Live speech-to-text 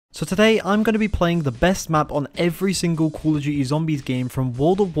So today I'm going to be playing the best map on every single Call of Duty Zombies game from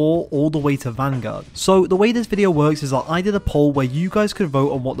World of War all the way to Vanguard. So the way this video works is that I did a poll where you guys could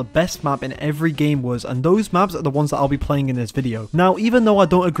vote on what the best map in every game was, and those maps are the ones that I'll be playing in this video. Now, even though I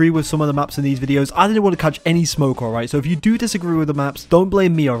don't agree with some of the maps in these videos, I didn't want to catch any smoke, alright? So if you do disagree with the maps, don't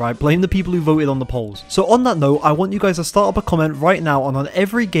blame me, alright? Blame the people who voted on the polls. So on that note, I want you guys to start up a comment right now, and on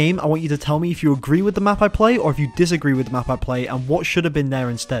every game I want you to tell me if you agree with the map I play or if you disagree with the map I play and what should have been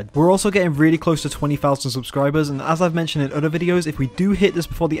there instead. We're also getting really close to 20,000 subscribers, and as I've mentioned in other videos, if we do hit this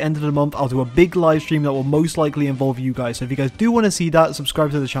before the end of the month, I'll do a big live stream that will most likely involve you guys. So if you guys do want to see that,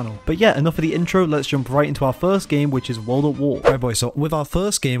 subscribe to the channel. But yeah, enough of the intro, let's jump right into our first game, which is World at War. Alright boys, so with our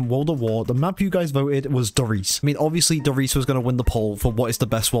first game, World at War, the map you guys voted was Maurice. I mean, obviously Maurice was going to win the poll for what is the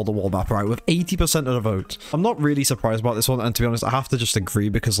best World at War map, right, with 80% of the vote. I'm not really surprised about this one, and to be honest, I have to just agree,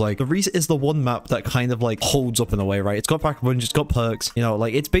 because like, Maurice is the one map that kind of like holds up in a way, right? It's got pack-a-punch, it's got perks, you know,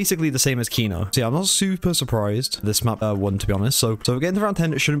 like it's basically the same as Kino. So yeah, I'm not super surprised this map won, to be honest. So we're getting to round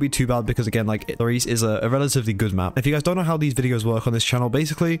 10, it shouldn't be too bad, because again, like, Maurice is a relatively good map. If you guys don't know how these videos work on this channel,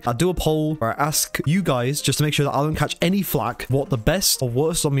 basically I do a poll where I ask you guys, just to make sure that I don't catch any flack, what the best or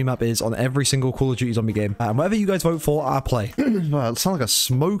worst zombie map is on every single Call of Duty zombie game, and whatever you guys vote for, I play. Wow, it sounds like a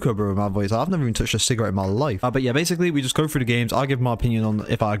smoker, bro, my voice. I've never even touched a cigarette in my life. But yeah, basically we just go through the games. I give my opinion on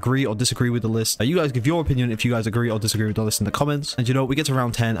if I agree or disagree with the list. You guys give your opinion if you guys agree or disagree with the list in the comments, and you know, we get to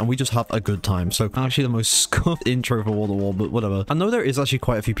round 10 and we just have a good time. So actually the most scuffed intro for World at War, but whatever. I know there is actually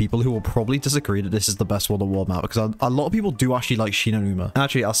quite a few people who will probably disagree that this is the best World at War map, because a lot of people do actually like Shinonuma.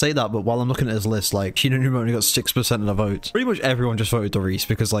 Actually, I'll say that, but while I'm looking at his list, like, Shinonuma only got 6% of the vote. Pretty much everyone just voted Maurice,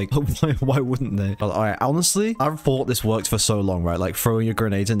 because like, why wouldn't they? But alright, honestly, I thought this worked for so long, right? Like throwing your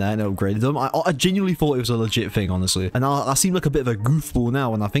grenades in there and it upgraded them. I genuinely thought it was a legit thing, honestly. And I seem like a bit of a goofball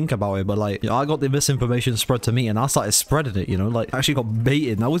now when I think about it, but like, you know, I got the misinformation spread to me and I started spreading it, you know, like I actually got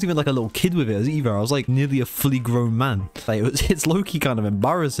baited, and I wasn't even like a little kid with it either. I was like nearly a fully grown man. Like, it's low-key kind of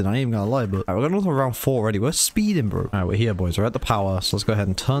embarrassing, I ain't even gonna lie. But alright, we're going on to round 4 already. We're speeding, bro. Alright, we're here, boys. We're at the power, so let's go ahead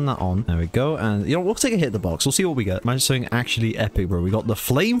and turn that on. There we go. And you know, we'll take a hit at the box. We'll see what we get. Imagine something actually epic, bro. We got the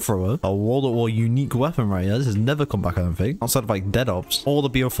flamethrower, a World at War unique weapon right here. This has never come back, I don't think, outside of like dead ops or the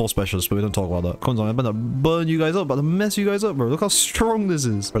BO4 specialists, but we don't talk about that. Come on, I'm gonna burn you guys up, about to mess you guys up, bro. Look how strong this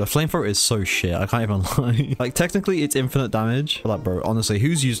is. But the flamethrower is so shit, I can't even lie. Like, technically it's infinite damage, but like, bro, honestly,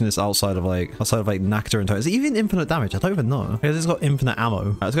 who's using this outside of like Nectar and Toad? Is it even infinite damage? I don't even know, because it's got infinite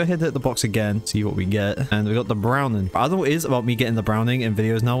ammo. Right, let's go ahead and hit the box again, see what we get. And we got the Browning. I don't know what it is about me getting the Browning in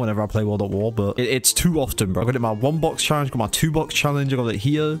videos now whenever I play World at War, but it's too often, bro. I got it in my 1-box challenge, got my 2-box challenge, I got it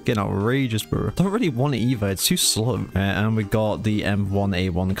here. Getting outrageous, bro. I don't really want it either, it's too slow. And we got the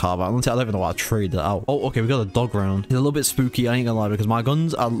M1A1 carbine. I don't even know why I traded that out. Oh, okay, we got a dog round. It's a little bit spooky, I ain't gonna lie, because my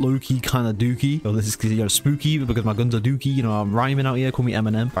guns are low-key kind of dookie. So this is, you know, spooky because my guns are dookie. You know, I'm rhyming out here, call me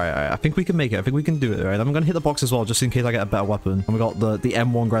Eminem. All right, I think we can make it. I think we can do it, all right? I'm gonna hit the box as well, just in case I get a better weapon. And we got the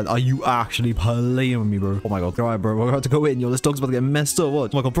M1 Grand. Are you actually playing with me, bro? Oh my god. All right, bro, we're about to go in. Yo, this dog's about to get messed up.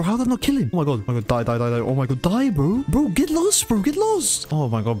 What? Oh my god, bro, how did I not kill him? Oh my god. Oh my god, die. Oh my god, die, bro. Bro, get lost, bro. Get lost. Oh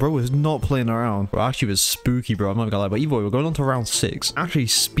my god, bro is not playing around. Bro, actually, it was spooky, bro. I'm not gonna lie. But either way, we're going on to round 6. Actually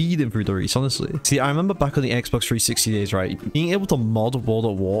speeding through the race, honestly. See, I remember back on the Xbox 360 days, right? Being able to mod World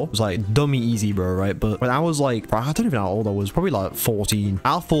at War was like dummy easy, bro, right? But when I was like, bro, I don't even know how old I was. Probably like 14.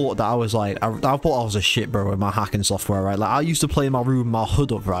 I thought that I was like, I thought I was a shit, bro, with my hacking software, right? Like, I used to play in my room, my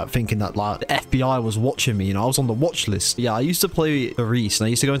hood up, right? Thinking that like the FBI was watching me, you know? I was on the watch list. Yeah, I used to play Maurice, and I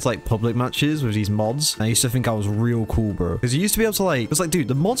used to go into like public matches with these mods, and I used to think I was real cool, bro. Because you used to be able to like, it was like, dude,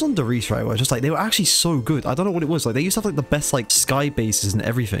 the mods on Maurice, right, were just like, they were actually so good. I don't know what it was. Like, they used to have like the best like sky bases and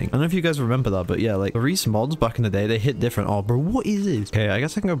everything. I don't know if you guys remember that, but yeah, like Maurice mods back in the day, they hit different. Oh, bro, what is this? Okay, I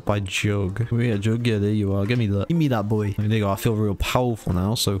guess I can go buy Jug. Yeah, Jug, yeah, there you are. Give me that boy. There you go. I feel real powerful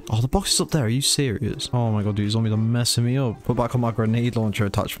now. So, oh, the box is up there. Are you serious? Oh my god, dude, zombies are messing me up. Put back on my grenade launcher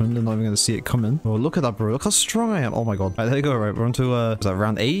attachment. They're not even gonna see it coming. Oh, look at that, bro. Look how strong I am. Oh my god. Right, there you go. Right, we're on to is that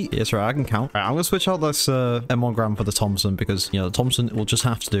round 8? Yes, right. I can count. Right, I'm gonna switch out this M1 Gram for the Thompson, because you know the Thompson will just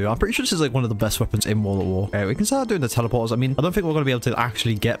have to do. I'm pretty sure this is like one of the best weapons in World at War. Okay, we can start doing the teleporters. I mean, I don't think we're gonna be able to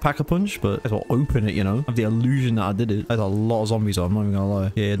actually get Pack-a-Punch, but we'll open it, you know. Have the illusion that I did it. There's a lot of zombies on, I'm not even gonna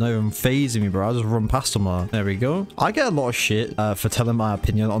lie. Yeah, not even phasing me, bro. I just run past them. There we go. I get a lot of shit for telling my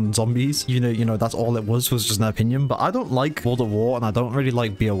opinion on zombies. You know, that's all it was just an opinion. But I don't like World at War, and I don't really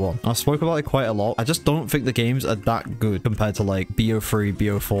like BO1. I spoke about it quite a lot. I just don't think the games are that good compared to like BO3,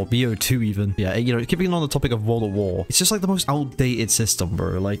 BO4, BO2 even. Yeah, you know, keeping on the topic of World at War, it's just like the most outdated system,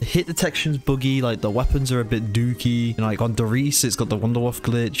 bro. Like, the hit detection's buggy, like the weapons are a bit dookie. You know, like on Maurice, it's got the Wonderwolf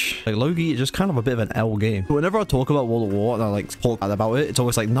glitch. Like Loki, it's just kind of a bit of an L game. But whenever I talk about World at War and I like talk about it, it's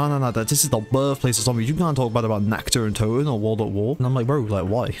always like, no, this is the birthplace of zombies. You can't talk about Nectar and Toad or World at War. And I'm like, bro, like,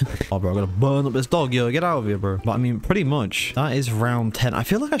 why? Oh, bro, I'm gonna burn up this dog. Yo, get out of here, bro. But I mean, pretty much, that is round 10. I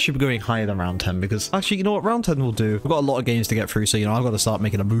feel like I should be going higher than round 10 because actually, you know what? Round 10 will do. We've got a lot of games to get through, so, you know, I've got to start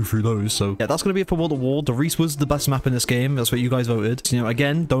making a move through those. So, yeah, that's gonna be it for World at War. The Reese was the best map in this game. That's what you guys voted. So, you know,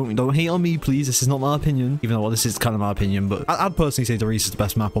 again, don't hate on me, please. This is not my opinion, even though, well, this is kind of my opinion, but I'd personally say the Reese is the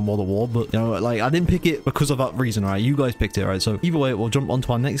best map on World at War. But, you know, like, I didn't pick it because of that reason, right? You guys picked it, right? So, either way, we'll jump on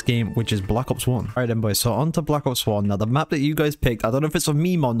to our next game, which is Black Ops 1. All right, then, boys. So, on to Black Ops 1. Now, the map that you guys picked, I don't know if it's a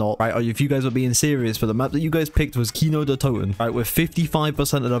meme or not, right? Or if you guys are being serious, but the map that you guys picked was Kino de Toten, right? With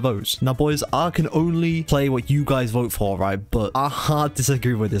 55% of the votes. Now, boys, I can only play what you guys vote for, right? But I hard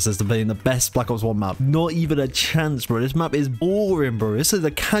disagree with this as to being the best Black Ops 1 map. Not even a chance, bro. This map is boring, bro. This is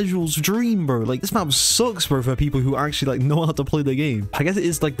a casual's dream, bro. Like, this map sucks, bro, for people who actually, like, know how to play the game. I guess it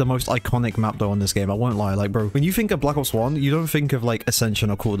is, like, the most iconic map, though, on this game. I won't lie. Like, bro, when you think of Black Ops 1, you don't think of, like, Ascension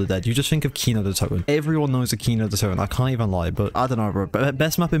or Call of the Dead. You just think of Kino de Toten. Everyone knows the Kino de Toten. I can't even lie, but I don't know, bro. But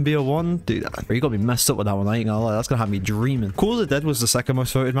best map in BO1? Dude, bro, you gotta be messed up with that one. I ain't gonna lie. That's gonna have me dreaming. Call of the Dead was the second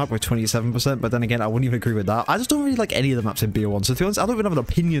most voted map with 27%, but then again, I wouldn't even agree with that. I just don't really like any of the maps in BO1. So to be honest, I don't even have an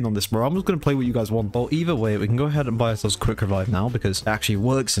opinion on this, bro. I'm just gonna play what you guys want. Well, either way, we can go ahead and buy ourselves Quick Revive now because it actually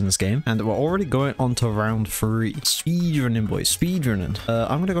works in this game. And we're already going on to round 3. Speedrunning, boys. Speedrunning.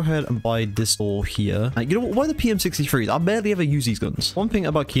 I'm gonna go ahead and buy this all here. You know what? Why the PM63s? I barely ever use these guns. One thing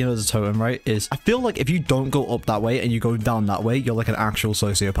about Kino de Toten, right, is I feel like if you don't go up that way and you go down that way, you're like an actual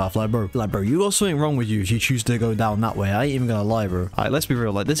sociopath. Like, bro, you got something wrong with you if you choose to go down that way. I ain't even gonna lie, bro. Alright, let's be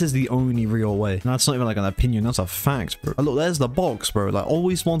real. Like, this is the only real way. And that's not even like an opinion. That's a fact, bro. Look, there's the box, bro. Like,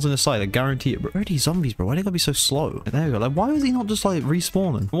 always spawns on the side. I guarantee it, bro. Where are these zombies, bro? Why they gotta be so slow? There we go. Like, why is he not just like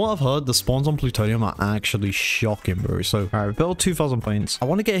respawning? From what I've heard, the spawns on plutonium are actually shocking, bro. So, alright, we built 2,000 points. I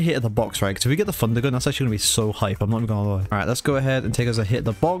want to get a hit at the box, right? Because if we get the thunder gun, that's actually gonna be so hype. I'm not even gonna lie. Alright, let's go ahead and take us a hit at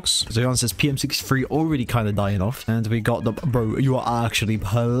the box. So, to be honest, this PM63 already kind of dying off. And we got the, bro, you are actually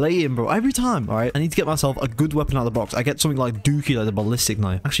playing, bro. Every time, alright? I need to get myself a good weapon out of the box. I get something like Dookie, like the ballistic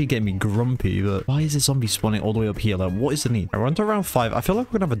knife. Actually getting me grumpy, but why is this zombie spawning all the way up here? Like, what is the need? We're on to round 5. I feel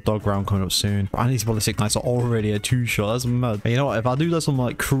like we're gonna have a dog round coming up soon. I need ballistic knives are already a 2-shot. That's mad. And you know what? If I do that some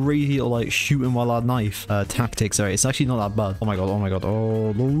like crazy or like shooting while I knife tactics, right? It's actually not that bad. Oh my god. Oh my god.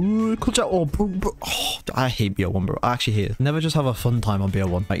 Oh Lord. Clutch out. Oh bro. Oh, I hate BO1, bro. I actually hate it. Never just have a fun time on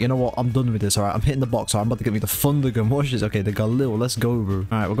BO1. Like, you know what? I'm done with this. Alright, I'm hitting the box. Alright, I'm about to get me the thunder gun. Watch this. Okay, the Galil. Let's go, bro.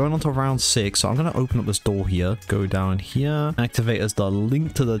 Alright, we're going on to round 6. So I'm gonna open up this door here. Go down here. Activate as the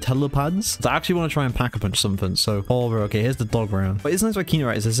link to the telepads. So I actually want to try and pack a punch something. So, oh bro. Okay, here's the dog round. But isn't this what Kino,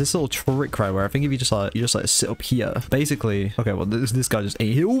 right? Is there's this little trick, right? Where I think if you just like sit up here, basically. Okay, well this guy just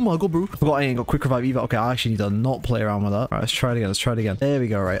ain't here. Oh my god, bro. I forgot I ain't got quick revive either. Okay, I actually need to not play around with that. All right, let's try it again. Let's try it again. There we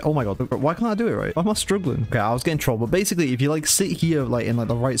go. Right. Oh my god. Why can't I do it right? Why am I struggling? Okay, I was getting trouble. But basically, if you like sit here like in like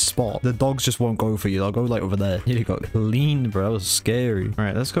the right spot, the dogs just won't go for you. They'll go like over there. Here you go. Clean, bro. That was scary. All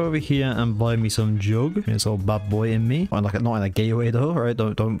right, let's go over here and buy me some jug. This old bad boy in me. And like not in a gay way though. All right,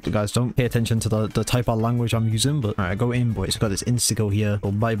 don't guys don't pay attention to the type of language I'm using. But all right, go in, boys. Got this instigo here.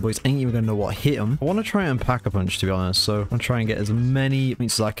 Oh, bad boys ain't even gonna know what hit him. I want to try and pack a punch to be honest. So I'm gonna try and get as many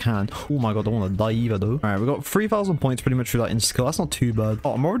points as I can. Oh my god, I don't want to die either though. All right, we got 3,000 points pretty much through that insta kill. That's not too bad.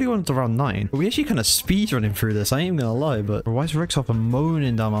 Oh, I'm already going to round 9. But we actually kind of speed running through this. I ain't gonna lie, but why is Rick's off and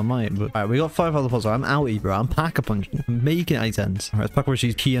moaning down my mic? But all right, we got 5,000 points. I'm outie, bro. I'm pack a punch. I'm making it 8-10s. All right, let's pack a punch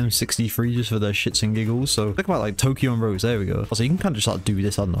these PM63 just for the shits and giggles. So think about like Tokyo and Rose. There we go. Also, you can kind of just like do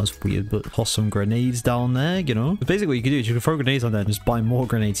this. I don't know. It's weird, but toss some grenades down there. You know, but basically what you can do is you can throw grenades on there and just buy more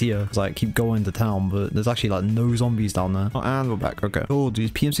grenades here. It's like keep going to town, but there's actually like no zombies down there. Oh, and we're back. Okay. Oh,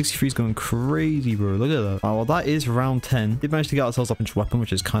 dude, PM63 is going crazy, bro. Look at that. All right, well, that is round 10. Did manage to get ourselves a punch weapon,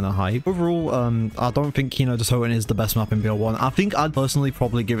 which is kind of hype. Overall, I don't think Kino de Toten is the best map in BO1. I think I'd personally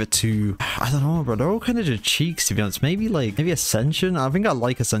probably give it to, I don't know, bro. They're all kind of just cheeks, to be honest. Maybe Ascension. I think I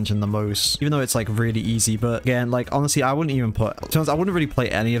like Ascension the most, even though it's like really easy. But again, like honestly, I wouldn't even put, to be honest, I wouldn't really play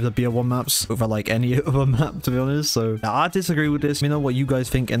any of the BO1 maps over like any other map, to be honest. So yeah, I disagree with this. Let me know what you guys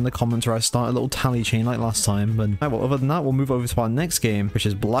think in the comments, or I start a little tally chain like last time. But right, well, other than that, we'll move over to our next game, which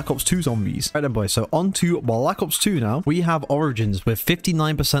is Black Ops 2 Zombies. Right then, boys. So on to Black Ops 2 now. We have Origins with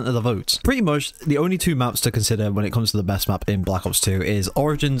 59% of the votes. Pretty much the only two maps to consider when it comes to the best map in Black Ops 2 is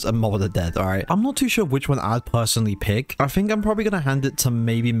Origins and Mob of the Dead. All right, I'm not too sure which one I'd personally pick. I think I'm probably gonna hand it to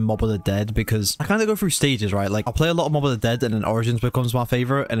maybe Mob of the Dead because I kind of go through stages, right? Like I'll play a lot of Mob of the Dead and then Origins becomes my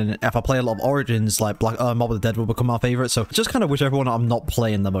favorite, and then if I play a lot of Origins, like Mob of the Dead will become my favorite. So just kind of whichever one I'm not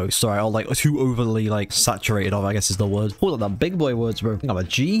playing the most, right? Or like too overly like saturated of, I guess is the word. Hold on, that big boy words, bro. I think I'm a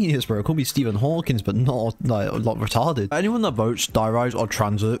genius, bro. Call me Stephen Hawkins, but not like not retarded. Anyone that votes Die Rise or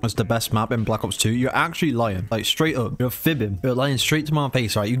Transit as the best map in Black Ops 2, you're actually lying. Like straight up, you're fibbing. You're lying straight to my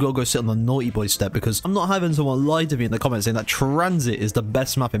face, right? You gotta go sit on the naughty boy step because I'm not having someone lie to me in the comments saying that Transit is the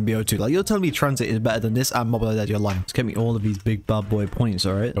best map in BO2. Like, you're telling me Transit is better than this and Mob of the Dead, you're lying. Let's get me all of these big bad boy points,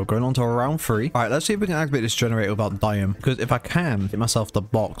 alright? So going on to round 3. Alright, let's see if we can activate this generator without dying. Because if I can, get myself the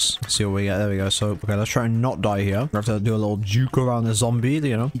box. Let's see what we get. There we go. So, okay, let's try and not die here. We have to do a little juke around the zombie,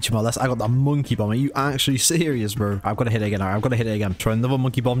 you know? Each of my less. I got the monkey bomb. Are you actually serious, bro? I've got to hit it again. Alright, I've got to hit it again. Try another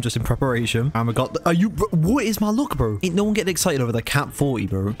monkey bomb just in preparation. And we got the, are you, bro, what is my luck, bro? Ain't no one getting excited over the cap 40,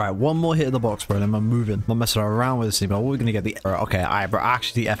 bro. Alright, one more hit of the box, bro, and then I'm moving. I'm not messing around with this thing, but what are we gonna get? The okay, alright, bro,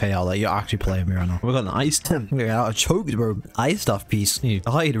 actually the FAL, like, you're actually playing me right now. We got an ice 10. We're gonna get out of choked, bro. Ice stuff piece.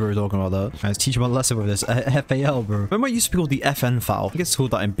 Hide, bro, talking about that. Let's teach him a lesson with this FAL, bro. Remember it used to be called the FN foul? I think it's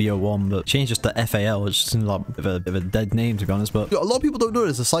called that in BO1, but changed just to FAL. It's just like a bit of a dead name, to be honest, but a lot of people don't know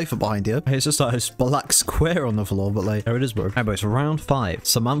there's a cipher behind here. It's just like a black square on the floor, but like, there it is, bro. Alright, bro, it's round 5.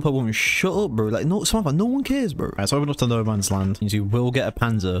 Samantha won't shut up, bro. Like, no, Samantha, no one cares, bro. Alright, so open up to no man's land. Means you will get a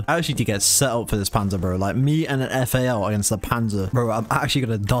panzer. I actually need to get set up for this panzer, bro. Like, me and an FAL against the panzer. Bro, I'm actually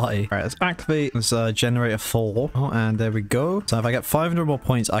gonna die. Alright, let's activate this generator 4. Oh, and there we go. So if I get 500 more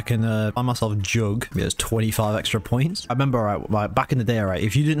points, I can buy myself Jug. There's 25 extra points. I remember, right, back in the day, right,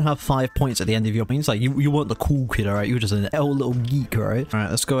 if you didn't have 5 points at the end of your points, like, you weren't the cool kid, alright? You were just an little geek, right? Alright,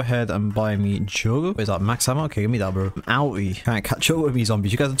 let's go ahead and buy me Jug. Wait, is that max ammo? Okay, give me that, bro. I'm outie. Can't catch up with me,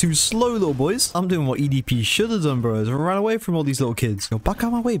 zombies. You guys are too slow, little boys. I'm doing what EDP should have done, bro. Is run away from all these little kids. Yo, back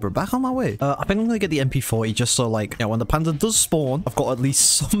out my way, bro. Back on my way. I think I'm gonna get the MP40 just so, like, when the panzer does spawn, I've got at least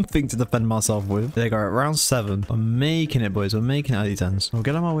something to defend myself with. There you go, round 7. We're making it, boys. We're making it out of these 10s. Oh,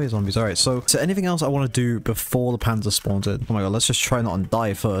 get out of my way, zombies. Alright, so anything else I want to do before the panzer spawns in? Oh my god, let's just try not to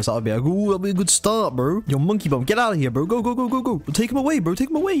die first. That'll be a good start, bro. Yo, monkey bomb, get out of here, bro. Go, go, go, go, go. Take him away, bro. Take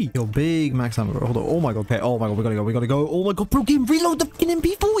him away. Yo, big max ammo, bro. Hold on. Oh my god. Okay. Oh my god, we gotta go. We gotta go. Oh my god, bro. Game reload the fucking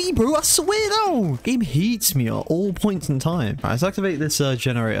MP40, bro. I swear now. Game hates me at all points in time. Alright, let's activate this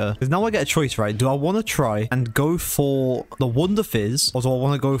generator. Because now I get a choice, right? Do I want to try and go for the Wonder Fizz, or do I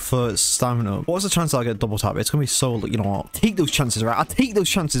want to go for stamina? What's the chance that I get double tap? It's gonna be so, you know what? Take those chances, right? I take those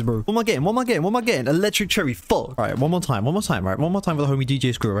chances, bro. What am I getting? What am I getting? What am I getting? Electric cherry. Fuck. Alright, one more time, right? One more time for the homie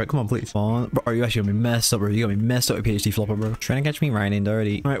DJ Screw, right? Come on, please. Come on. Bro, are you actually gonna be messed up, bro? You're gonna be messed up with PhD flopper, bro. Trying to catch me riding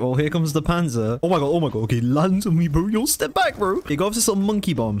dirty. Alright, well, here comes the panzer. Oh my god, oh my god. Okay, land on me, bro. Yo, step back, bro. Okay, go off this little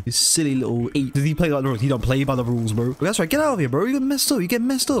monkey bomb. You silly little ape. Did he play by the rules? He don't play by the rules, bro. That's right. Get out of here, bro. You get messed up. You get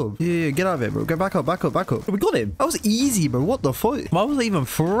messed up. Yeah, get out of here, bro. Get back up, back up, back up. We got him. That was easy, bro. What the fuck? Why was I even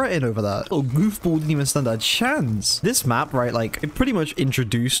fretting over that? Little goofball didn't even stand a chance. This map, right, like, it pretty much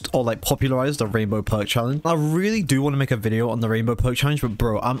introduced or, like, popularized the Rainbow Perk Challenge. I really do want to make a video on the Rainbow Perk Challenge, but,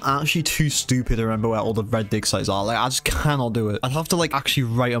 bro, I'm actually too stupid to remember where all the red dig sites are. Like, I just cannot do it. I'd have to, like, actually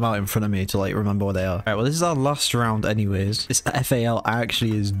write them out in front of me to, like, remember where they are. Alright, well, this is our last round anyways. This FAL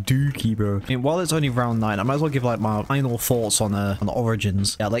actually is dookie, bro. I mean, while it's only round 9, I might as well give, like, my final thoughts on the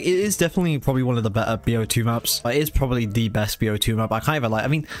Origins. Yeah, like, it is definitely probably one of the better BO2 maps. Like, it is probably the best BO2 map. I can't even, like, I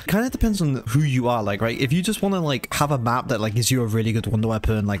mean, it kind of depends on who you are, like, right? If you just want to, like, have a map that, like, gives you a really good wonder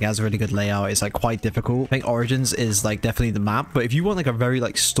weapon, like, it has a really good layout, it's, like, quite difficult. I think Origins is, like, definitely the map. But if you want, like, a very,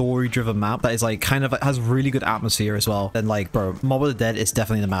 like, story-driven map that is, like, kind of, like, has really good atmosphere as well, then, like, bro, Mob of the Dead is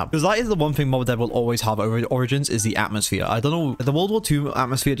definitely the map. Because that is the one thing Mob of the Dead will always have over Origins is the atmosphere. I don't know, the World War II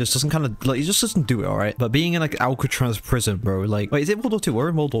atmosphere just doesn't kind of, like, it just doesn't do it, alright? But being in, like, Alcatraz prison, bro, like, wait, is it World War II? We're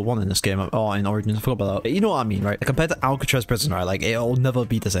in World War I in this game. Oh, in Origins, I forgot about that. But you know what I mean, right? Like, compared to Alcatraz prison, right? Like, it'll never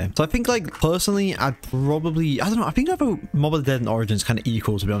be the same. So I think, like, personally, I'd probably, I don't know, I think I'd vote Mob of the Dead and Origins kind of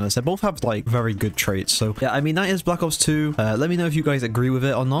equal, to be honest. They both have, like, very good traits. So, yeah, I mean, that is Black Ops 2. Let me know if you guys agree with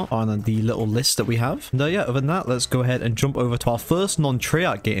it or not on the little list that we have. And, yeah, other than that, let's go ahead and jump over to our first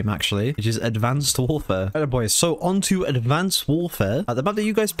non-treyarch game, actually, which is Advanced Warfare. Alright, boys, so on to Advanced Warfare. The map that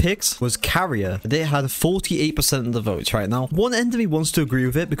you guys picked was Carrier. They had 48% of the votes right now. One end of me wants to agree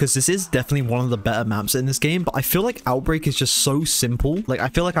with it because this is definitely one of the better maps in this game, but I feel like Outbreak is just so simple. Like, I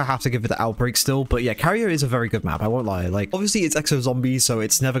feel like I have to give it the Outbreak still, but yeah, Carrier is a very good map, I won't lie. Like, obviously it's Exo Zombies, so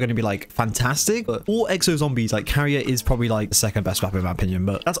it's never going to be, like, fantastic, but for Exo Zombies, like, Carrier is probably, like, the second best map in my opinion,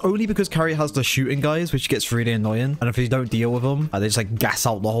 but that's only because Carrier has the shooting guys, which gets really annoying, and if you don't deal with them, they just, like, gas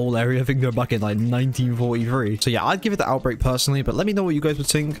out the whole area. I think they're back in, like, 1943. So yeah, I'd give it the Outbreak personally, but let me know what you guys would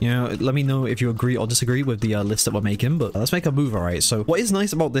think. You know, let me know if you agree or disagree with the list that we're making, but let's make a move, alright? So what is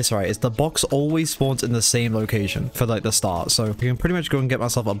nice about this, right, is the box always spawns in the same location for, like, the start, so I can pretty much go and get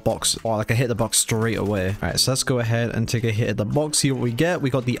myself a box, or like I hit the box straight away. Alright, so let's go ahead and take a hit at the box, see what we get. We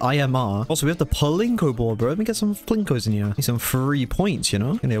got the IMR. Also, we have the Plinko board, bro. Let me get some Plinkos in here. Need some free points, you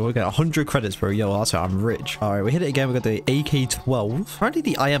know? And we'll get 100 credits, bro. Yo, that's right, I'm rich. Alright, we hit it again. We got the AK-12. Apparently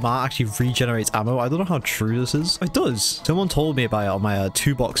the IMR actually regenerates ammo. I don't know how true this is. It does. Someone told me about it on my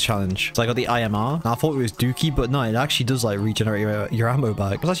 2-box challenge. So I got the IMR. And I thought it was dookie, but no, it actually does, like, regenerate your ammo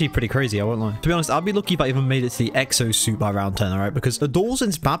back. It's actually pretty crazy, I won't lie. To be honest, I'd be lucky if if I even made it to the Exo suit by round 10, all right? Because the doors in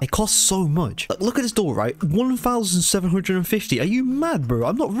this map, they cost so much. Like, look at this door, right? 1,750. Are you mad, bro?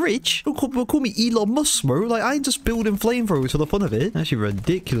 I'm not rich. Don't call me Elon Musk, bro. Like, I ain't just building flamethrowers for the fun of it. Actually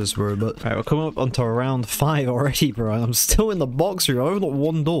ridiculous, bro. But all right, we're coming up onto round 5 already, bro. I'm still in the box room. I've got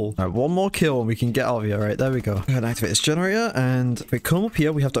one door. All right, one more kill and we can get out of here. All right, there we go. I'm gonna activate this generator, and if we come up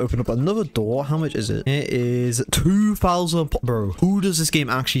here, we have to open up another door. How much is it? It is 2,000. Bro, who does this game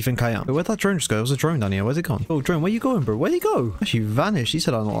actually think I am? Wait, where'd that drone just go? There was a drone down here. Where's it gone? Oh, drone, where you going, bro? Where'd he go? Actually vanished. He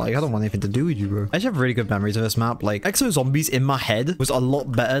said, I don't want anything to do with you, bro. I actually have really good memories of this map. Like, Exo Zombies in my head was a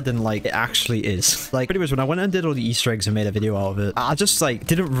lot better than like it actually is. Like, pretty much when I went and did all the Easter eggs and made a video out of it, I just like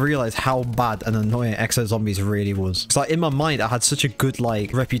didn't realize how bad and annoying Exo Zombies really was. Because like in my mind, I had such a good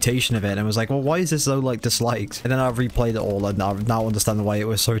like reputation of it, and I was like, well, why is this so like disliked? And then I replayed it all, and I now understand why it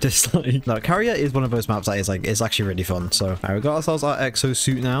was so disliked. No, Carrier is one of those maps that is like, it's actually really fun. So, all right, we got ourselves our Exo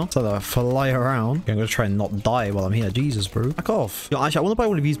suit now. So that I fly around. Okay, I'm gonna try and not die while I'm here. Jesus, bro. Back off. Yo, actually, I want to buy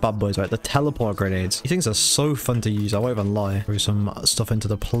one of these bad boys, right? The teleport grenades. These things are so fun to use. I won't even lie. Throw some stuff into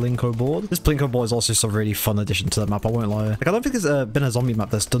the Plinko board. This Plinko board is also just a really fun addition to the map. I won't lie. Like, I don't think there's been a zombie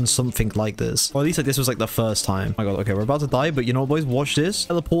map that's done something like this. Or at least like this was like the first time. Oh my god, okay, we're about to die, but you know what, boys? Watch this.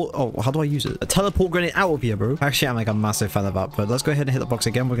 Teleport. Oh, how do I use it? A teleport grenade out of here, bro. Actually, I'm like a massive fan of that, but let's go ahead and hit the box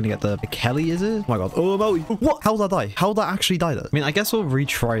again. We're gonna get the Kelly, is it? Oh my god. Oh, Maurice. What? How did I die? How did I actually die there? I mean, I guess we'll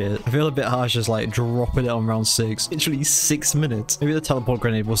retry it. I feel a bit harsh just like dropping it on round 6. Literally 6 minutes. Maybe the teleport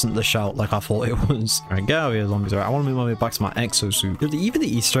grenade wasn't the shout like I thought it was. All right, get out of here, zombies. All right, I want to move my way back to my Exo suit. Even the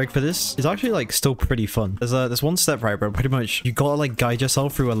Easter egg for this is actually like still pretty fun. There's one step, right, bro? Pretty much you gotta like guide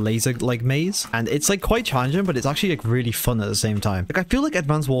yourself through a laser like maze, and it's like quite challenging, but it's actually like really fun at the same time. Like, I feel like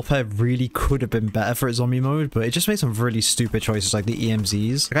Advanced Warfare really could have been better for its zombie mode, but it just made some really stupid choices like the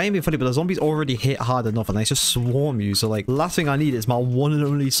EMZs. Like, I ain't being funny, but the zombies already hit hard enough and they just swarm you. So like, last thing I need is my one and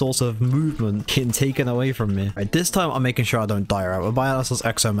only source of movement getting taken away from me. Right, this time I'm making sure I don't die. Right, we're buying ourselves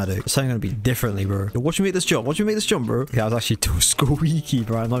Exo Medic. This time gonna be differently, bro. Yo, watch me make this jump. Watch me make this jump, bro. Yeah, I was actually too squeaky,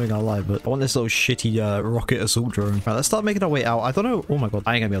 bro. I'm not even gonna lie, but I want this little shitty rocket assault drone. Right, let's start making our way out. I don't know. Oh my god,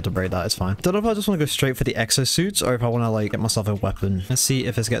 I ain't gonna be able to break that. It's fine. I don't know if I just want to go straight for the Exo suits or if I want to like get myself a weapon. Let's see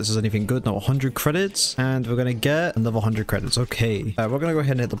if this gets us anything good. No, 100 credits, and we're gonna get another 100 credits. Okay, we're gonna go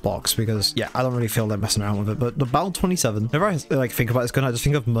ahead and hit the box because yeah, I don't really feel like messing around with it. But the Battle 27. Whenever I like think about this gun, I just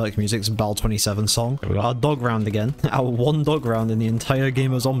think of Merc Music's Battle 27 song. We got our dog round again. Our one dog round in the entire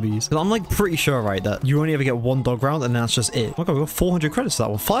game of zombies. Because I'm like pretty sure, right, that you only ever get one dog round and that's just it. Oh my god, we got 400 credits to that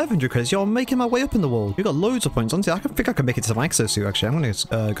one. 500 credits. Yo, I'm making my way up in the world. We got loads of points. Honestly, I think I can make it to my Exo suit. Actually, I'm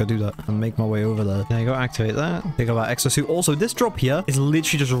gonna go do that and make my way over there. There you go. Activate that. Think about Exo suit. Also, this drop here is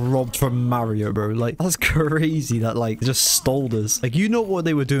literally just robbed from Mario, bro. Like, that's crazy that like they just stole this. Like, you know what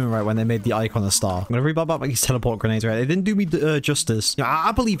they were doing, right, when they made the icon a star. I'm gonna read about these teleport grenades, right? They didn't do me justice. Yeah,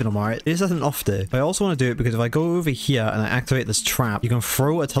 I believe in them, alright? This isn't off day. But I also want to do it because if I go over here and I activate this trap, you can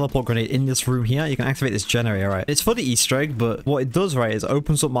throw a teleport grenade in this room here. You can activate this generator, right? It's for the Easter egg, but what it does, right, is it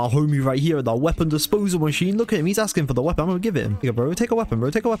opens up my homie right here, the weapon disposal machine. Look at him. He's asking for the weapon. I'm gonna give it him. Yeah, bro, take a weapon, bro.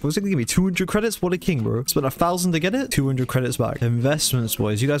 Take a weapon. It's gonna give me 200 credits. What a king, bro. Spent 1,000 to get it. 200 credits back. Investments,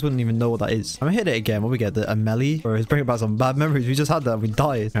 boys. You guys wouldn't even know what that is. I'm gonna hit it again. What we get? A melee? Bro, it's bringing back some bad memories. We just had that. We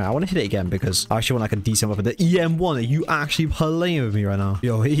died. Right, I want to hit it again because I actually want like a decent weapon. The EM1. Are you actually playing with me right now?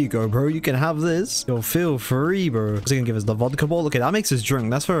 Yo, here you go, bro. You can have this. Yo, feel free, bro. Is it gonna give us the vodka ball? Okay, that makes us drink.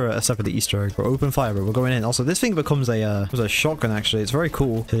 That's for a separate Easter egg. Bro, open fire, bro. We're going in. Also, this thing becomes a shotgun, actually. It's very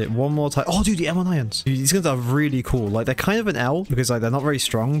cool. Hit it one more time. Oh, dude, the M1 irons. Dude, these guns are really cool. Like, they're kind of an L because like they're not very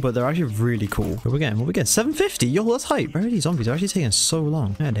strong, but they're actually really cool. What we getting? 750? Yo, that's hype. Where are these zombies? They're actually taking so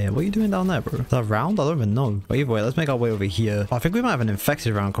long. Yeah, damn. What are you doing down there, bro? Is that round? I don't even know. But either way, let's make our way over here. Oh, I think we might have an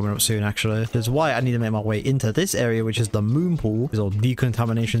infected round coming up soon, actually. That's why I need to make my way into this area, which is the moon pool. This little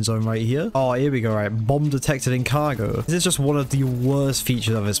decontamination zone right here. Oh, here we go, right? Bomb detected in cargo. This is just one of the worst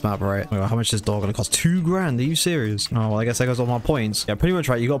features of this map, right? Oh, how much is this door gonna cost? 2 grand. Are you serious? Oh, well, I guess that goes all my points. Yeah, pretty much,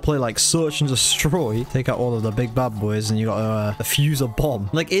 right? You gotta play like search and destroy. Take out all of the big bad boys and you gotta defuse a bomb.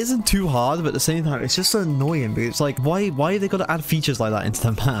 Like, it isn't too hard, but at the same time, it's just annoying. But it's like, why have they gotta add features like that into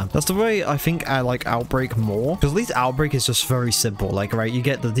the map? That's the way I think I like Outbreak more. Because at least Outbreak is just very simple. Like, right, you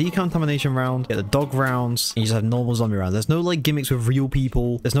get the decontamination round, you get the dog rounds, and you just have normal zombie rounds. There's no like gimmicks with real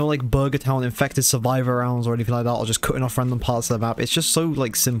people. There's no like Burger Town infected survivor rounds or anything like that, or just cutting off random parts of the map. It's just so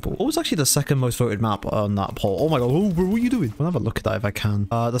like simple. What was actually the second most voted map on that poll? Oh my god, oh bro, what are you doing? I'll have a look at that if I can.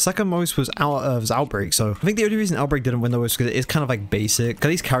 The second most was Outbreak. So I think the only reason Outbreak didn't win though was because it's kind of like basic. Because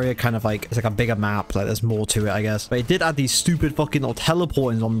these Carrier kind of like, it's like a bigger map, like there's more to it, I guess. But it did add these stupid fucking or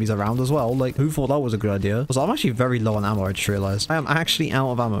teleporting zombies around as well. Like, who thought that was a good idea? So I'm actually very low on ammo, I just realized. I am actually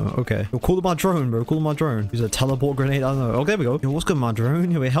out of ammo. Okay. Yo, call my drone, bro. Call my drone. Use a teleport grenade. I don't know. Oh, there we go. Yo, what's good, my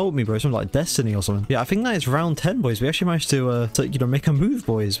drone? Yo, help me, bro. Some like destiny or something. Yeah, I think that is round 10, boys. We actually managed to you know, make a move,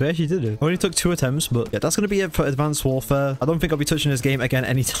 boys. We actually did it. Only took 2 attempts, but yeah, that's going to be it for Advanced Warfare. I don't think I'll be touching this game again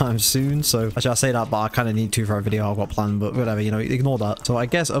anytime soon. So actually, I say that, but I kind of need to for a video I've got planned, but whatever, you know, ignore that. So I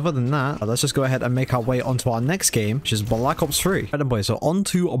guess other than that, let's just go ahead and make our way onto our next game, which is Black Ops 3. Right then, boys, so on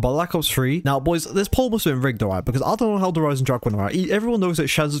to Black Ops 3. Now, boys, this poll must have been rigged, alright, because I don't know how the Rise and Drag went, alright. Everyone knows that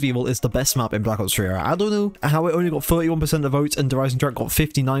Shadows of Evil is the best map in Black Ops 3, alright. I don't know how it only got 31% of the votes and the Rise and Drag got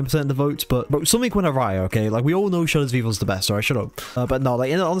 59% of the votes, but something went awry, okay? Like, we all know Shadows of Evil is the best, alright, shut up. But no,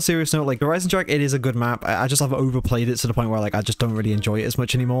 like, on a serious note, like, the Rise and Drag, it is a good map. I just have overplayed it to the point where, like, I just don't really enjoy it as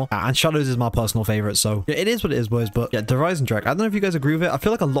much anymore. And Shadows is my personal favorite, so yeah, it is what it is, boys. But yeah, the Rise and Drag, I don't know if you guys agree with it. I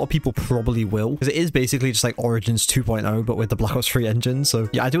feel like a lot of people probably will, because it is basically just like Origins 2.0, but with the Black Ops 3 engine. So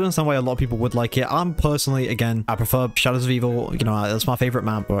yeah, I do understand why a lot of people would like it. I'm personally, again, I prefer Shadows of Evil. You know, that's my favorite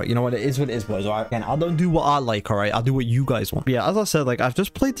map, but you know what, it is what it is, boys. All right, again, I don't do what I like, all right? I do what you guys want. But yeah, as I said, like, I've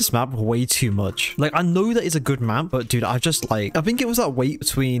just played this map way too much. Like, I know that it's a good map, but dude, I just like, I think it was that wait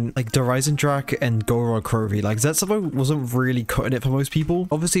between like the Rise and Drag and Goro Krovi. Like, Zetsubo wasn't really cutting it for most people.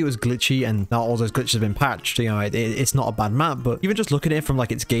 Obviously, it was glitchy, and now all those glitches have been patched. You know, it's not a bad map, but even just looking at it from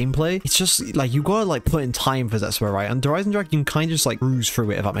like its gameplay, it's just like you gotta like put in time for Zetsubo, right? And the Rise and Drag, you can kind of just like cruise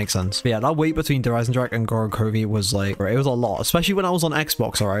through it, if that makes sense. But yeah, that wait between the Rise and Drag and Goro Krovi was like, right, it was a lot, especially when I was on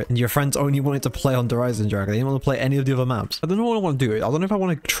Xbox, all right? And your friends only wanted to play on the Rise and Drag. They didn't want to play any of the other maps. I don't know what I want to do. I don't know if I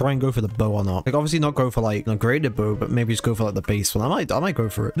want to try and go for the bow or not. Like, obviously not go for like an upgraded bow, but maybe just go for like the base one. I might go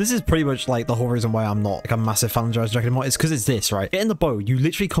for it. This is pretty much like the whole reason why I'm not like a massive fan of the Rise and Drag anymore. It's because it's this, right? Getting the bow, you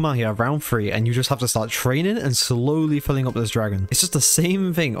literally come out here round 3 and you just have to start training and slowly filling up this dragon. It's just the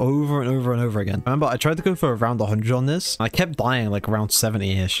same thing over and over and over again. Remember, I tried to go for around 100 on this, and I kept dying like around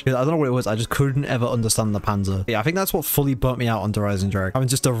 70-ish. I don't know what it was. I just couldn't ever understand the Panzer. But yeah, I think that's what fully burnt me out on the Rise and Drag. Having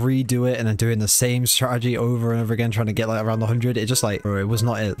just to redo it and then doing the same strategy over and over again, trying to get like around 100. It just like, bro, it was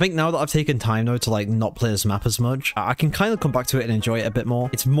not it. I think now that I've taken time though to like not play this map as much, I can kind of come back to it and enjoy it a bit more.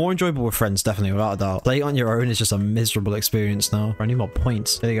 It's more enjoyable with friends, definitely, without a doubt. Playing on your own is just a miserable experience now. I need more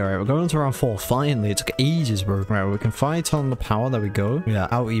points. There you go. Right, we're going to round 4. Finally, it took ages, bro. Right, we can finally turn on the power. There we go. Yeah,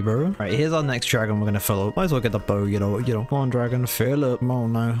 outie, bro. Right, here's our next dragon. We're gonna fill up. Might as well get the bow, you know. Come on, dragon, fill up. Come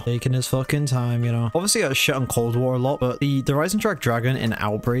on now. Taking his fucking time, you know. Obviously, I shit on Cold War a lot, but the Rise and Drag dragon in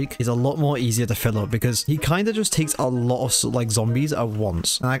Outbreak is a lot more easier to fill up because he kind of just takes a lot of like zombies at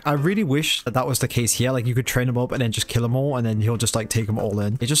once. And I really wish that was the case here. Like, you could train him up and then just kill them all, and then he'll just like take them all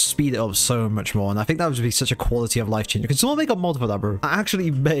in. It just speed it up so much more, and I think that would be such a quality of life changer. Can someone make a mod for that, bro? I actually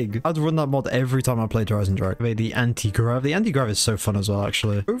beg. I'd run that mod every time I played Rise and Drag. The anti-grav. The anti-grav is so fun as well,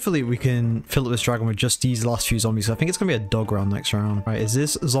 actually. Hopefully we can fill up this dragon with just these last few zombies. So I think it's gonna be a dog round next round. Right, is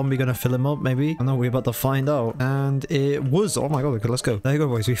this zombie gonna fill him up? Maybe. I know we're about to find out. And it was. Oh my god, okay, let's go. There you go,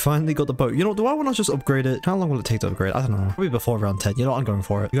 boys. We finally got the boat. You know, do I want to just upgrade it? How long will it take to upgrade? I don't know. Probably before round 10. You know what? I'm going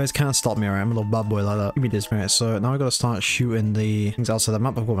for it. You guys can't stop me, alright? I'm a little bad boy like that. Give me this, right? So now I gotta start shooting the things outside the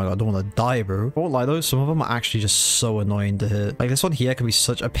map. Oh my god, I don't want to die, bro. I won't lie though, some of them are actually just so annoying to hit. Like, this one here can be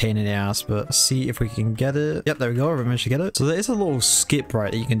such a pain in the ass, but let's see if we can get it. Yep, there we go. I managed to get it. So there is a little skip,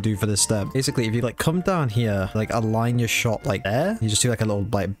 right, that you can do for this step. Basically, if you like come down here, like align your shot like there, you just do like a little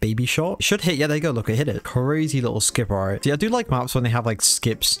like baby shot. It should hit. Yeah, there you go. Look, it hit it. Crazy little skip, alright. See, I do like maps when they have like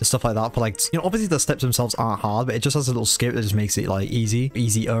skips and stuff like that for like, you know, obviously the steps themselves aren't hard, but it just has a little skip that just makes it like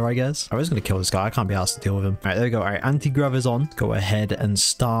easier, I guess. I was gonna kill this guy. I can't be asked to deal with him. Alright, there we go. Alright, anti-grav is on. Go ahead and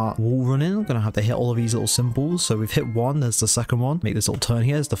start wall running. I'm gonna have to hit all of these little symbols. So we've hit one. There's the second one. Make this little turn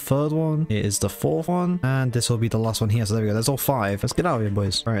here. Is the third one. It is the fourth one. And this will be the last one here. So there we go. There's all 5. Let's get out of here,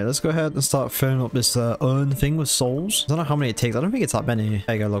 boys. Alright, let's go ahead and start filling up this urn thing with souls. I don't know how many it takes. I don't think it's that many.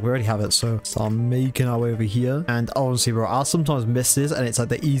 There you go. Look, we already have it. So start making our way over here. And honestly, bro, I'll sometimes miss this, and it's like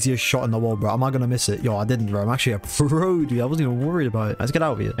the easiest shot in the world, bro. Am I gonna miss it? Yo, I didn't, bro. I'm actually a pro, dude. I wasn't even worried about it. Let's get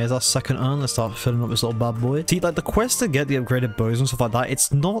out of here. Here's our second urn. Let's start filling up this little bad boy. See, like the quest to get the upgraded bows and stuff like that,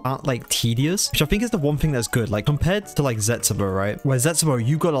 it's not that like tedious, which I think is the one thing that's good. Like compared to like Zetsubo, right? Where Zetsubo,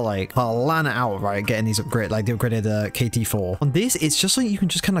 you gotta like plan it out, right? Getting these upgrade, like the upgraded KT4. On this, it's just like you can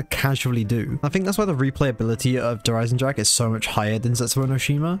just kind of casually do. I think that's why the replayability of the Rise and Drag is so much higher than Zetsubo no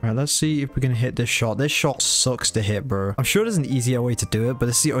Shima. All right, let's see if we can hit this shot. This shot sucks to hit, bro. I'm sure there's an easier way to do it, but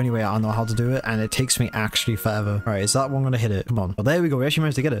this is the only way I know how to do it, and it takes me actually forever. All right, is that one gonna hit it? Come on. Well, there we go. We actually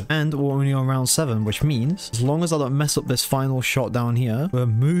managed to get it, and we're only on round 7, which means as long as I don't mess up this final shot down here, we're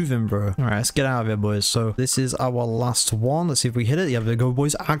moving, bro. All right, let's get out of here, boys. So this is our last one. Let's see if we hit it. Yeah, there we go,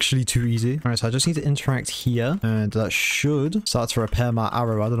 boys. Actually too easy. All right, so I just need to interact here, and that should start to repair my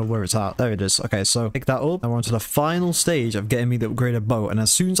arrow. I don't know where it's at. There it is. Okay, so pick that up, and we're on to the final stage of getting me the upgraded bow, and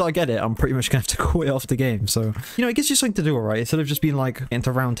as soon as I get it, I'm pretty much gonna have to quit off the game. So, you know, it gives you something to do, all right? Instead of just being like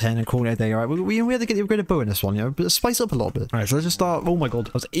into round 10 and calling it a day, all right? We had to get the upgraded bow in this one, you know, but spice up a little bit. All right, so let's just start. Oh my god, god.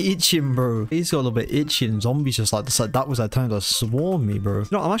 I was itching, bro. He's got a little bit itching. Zombies just like that was that time to swarm me, bro.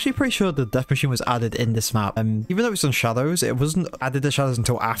 No, I'm actually pretty sure the death machine was added in this map. Even though it's on shadows, it wasn't added to shadows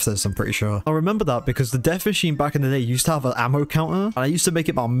until after this, I'm pretty sure. I remember that because the death machine back in the day used to have an ammo counter, and I used to make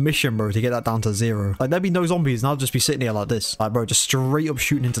it my mission, bro, to get that down to 0. Like, there'd be no zombies, and I'll just be sitting here like this. Like, bro, just straight up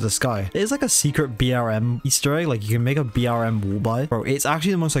shooting into the sky. There's like a secret BRM Easter egg. Like, you can make a BRM wall buy. Bro, it's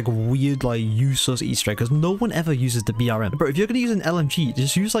actually the most like weird, like useless Easter egg because no one ever uses the BRM. Bro, if you're gonna use an LMG,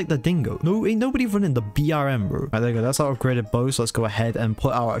 just use like the dingo. No, ain't nobody running the BRM, bro. Right, there you go. That's our upgraded bow. So let's go ahead and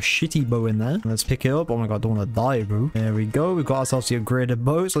put our shitty bow in there. Let's pick it up. Oh my god, I don't want to die, bro. There we go. We got ourselves the upgraded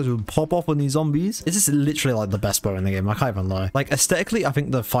bow. So let's pop off on these zombies. This is literally like the best bow in the game. I can't even lie. Like, aesthetically, I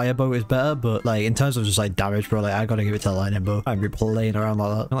think the fire bow is better, but like in terms of just like damage, bro, like I gotta give it to the lightning bow. I'd be playing around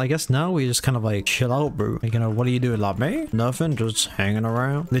like that. And I guess now we just kind of like chill out, bro. Like, you know, what are you doing, like me? Nothing, just hanging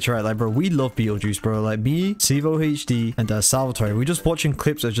around. Literally, like, bro, we love Beetlejuice, bro. Like me, Sivo HD, and Salvatore. We're just watching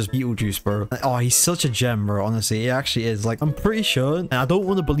clips of just Beetlejuice, bro. Like, oh, he's such a gem, bro. Honestly, he actually is. Like, I'm pretty sure, and I don't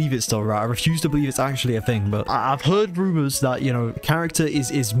want to believe it still, right? I refuse to believe it's actually a thing, but I've heard rumors that, you know, character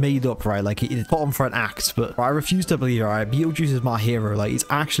is made up, right? Like, it's put on for an act, but I refuse to believe it, right? Beetlejuice is my hero. Like, he's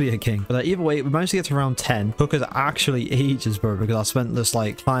actually a king. But either way, we managed to get to round 10. Took us actually ages, bro, because I spent this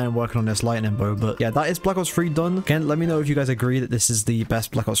like time working on this lightning bow. But yeah, that is Black Ops 3 done. Again, let me know if you guys agree that this is the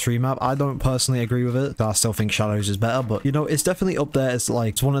best Black Ops 3 map. I don't personally agree with it. I still think Shadows is better, but you know, it's definitely up there. It's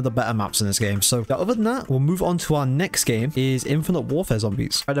like, it's one of the better maps in this game. So yeah, other than that, we'll move on to our next game is Infinite Warfare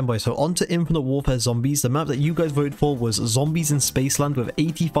Zombies. Right then, boys, so on to Infinite Warfare Zombies. The map that you guys voted for was Zombies in Spaceland with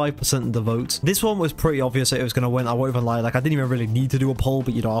 85% of the votes. This one was pretty obvious that it was going to win. I won't even lie. Like, I didn't even really need to do a poll,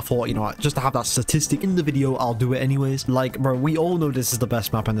 but you know, I thought, you know, just to have that statistic in the video, I'll do it anyways. Like, bro, we all know this is the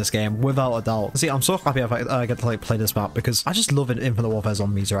best map in this game, without a doubt. See, I'm so happy if I get to like play this map because I just love it. Infinite Warfare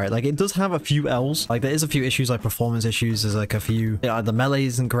Zombies, right? Like, it does have a few L's. Like, there is a few issues, like performance issues. There's like a few, yeah, the melee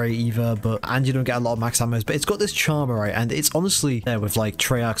isn't great either, but and you don't get a lot of max ammos, but it's got this charm, right? And it's honestly there with like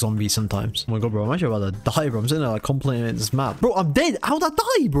Treyarch zombies sometimes. Oh my god, bro, I'm actually about to die, bro. I'm sitting there like complaining this map. Bro, I'm dead. How'd I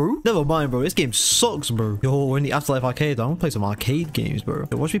die, bro? Never mind, bro. This game sucks, bro. Yo, we're in the Afterlife arcade. I want to play some arcade games, bro.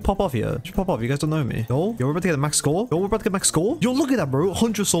 Yo, watch me pop off here. Watch me pop off. You guys don't know me. Yo, we're about to get a max score. Yo, we're about to get max score. Yo, look at that, bro.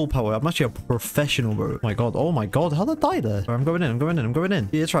 100 soul power. I'm actually a professional, bro. Oh my god. Oh my god. How'd I die there? Bro, I'm going in. I'm going in. I'm going in.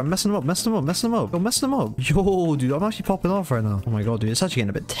 Yeah, that's right. I'm messing them up. Messing them up. Messing them up. Yo, messing them up. Yo, dude. I'm actually popping off right now. Oh my god, dude. It's actually getting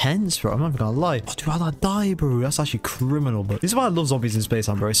a bit tense, bro. I'm not even gonna lie. Oh, dude, how'd I die, bro? That's actually criminal, but this is why I love Zombies in Space,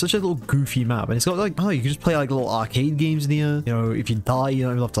 bro. It's such a little goofy map, and it's got like, oh, you can just play like little arcade games in here. You know, if you die, you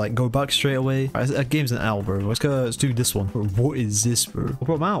don't even have to like go back straight away. Right, that game's an L, bro. Let's do this one. Bro, what is this, bro? Oh,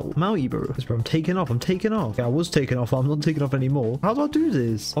 bro, I'm out. I'm outie, bro. Bro, I'm taking off. I'm taking off. Okay, I was taking off. I'm not taking off anymore. How do I do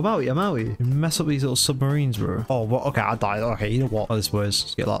this? I'm outie. I'm outie. You mess up these little submarines, bro. Oh, well, okay, I died. Okay, you know what? Oh, this boys.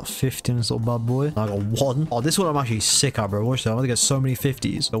 Let's get like 50 in this little bad boy. I got 1. Oh, this one I'm actually sick at, bro. Watch this. I'm gonna get so many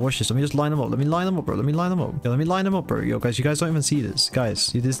 50s. So watch this. Let me just line them up. Let me line them up, bro. Let me line them up. Yo, let me line them up, bro. Yo, guys, you guys don't even see this.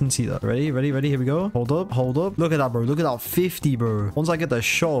 Guys, you didn't see that. Ready? Ready? Ready? Here we go. Hold up. Hold up. Look at that, bro. Look at that 50, bro. Once I get the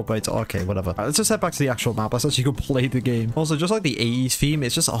shot, but it's okay, whatever. Right, let's just head back to the actual map. Let's actually go play the game. Also, just like the 80s theme,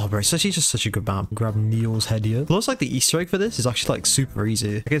 it's just, oh, bro, it's actually just such a good map. Grab Neil's head here. Plus, like, the Easter egg for this is actually, like, super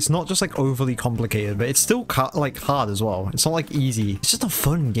easy. Like, it's not just, like, overly complicated, but it's still, like, hard as well. It's not, like, easy. It's just a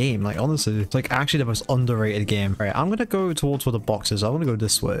fun game. Like, honestly, it's, like, actually the most underrated game. All right, I'm gonna go towards where the box is. I want to go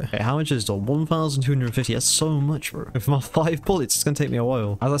this way. Okay, how much is it? 1,250. That's so much, bro. With my 5 bullets, it's gonna take me a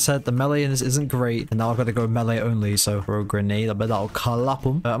while. As I said, the melee in this isn't great, and now I've got to go melee only, so throw a grenade. I bet that'll clap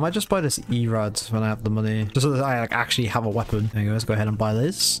them. I might just buy this E-Rad when I have the money, just so that I like, actually have a weapon. There you go, let's go ahead and buy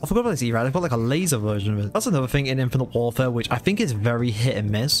this. I forgot about this E-Rad. I've got like a laser version of it. That's another thing in Infinite Warfare, which I think is very hit and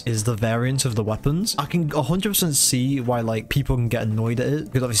miss, is the variance of the weapons. I can 100% see why like people can get annoyed at it,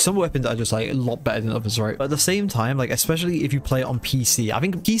 because obviously some weapons are just like a lot better than others, right? But at the same time, like especially if you play it on PC, I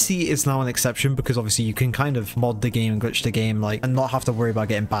think PC is now an exception because obviously you can kind of mod the game and glitch the game, like, and not have to worry about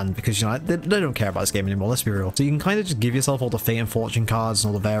getting banned because, you know, they don't care about this game anymore, let's be real. So you can kind of just give yourself all the fate and fortune cards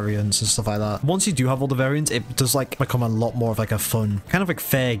and all the variants and stuff like that. Once you do have all the variants, it does like become a lot more of like a fun, kind of like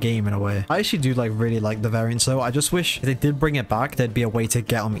fair game in a way. I actually do like really like the variants though. I just wish if they did bring it back, there'd be a way to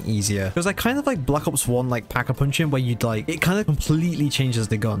get them easier. Because like kind of like Black Ops 1 like pack-a-punching where you'd like, it kind of completely changes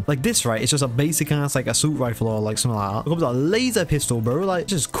the gun. Like this, right? It's just a basic ass like assault rifle or like something like that. Look up that laser pistol, bro. Like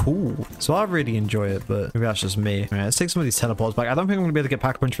just cool. So I really enjoy it, but maybe that's just me. All right, let's take some of these teleports back. I don't think I'm gonna be able to get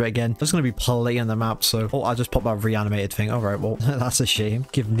pack-a-punch for it again. I'm just gonna be playing the map. So I'll just pop that reanimated thing. All right, well that's a shame.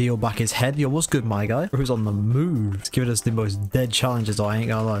 Give Neil back his head. Yo, what's good, my guy? Who's on the move? It's giving us the most dead challenges. I ain't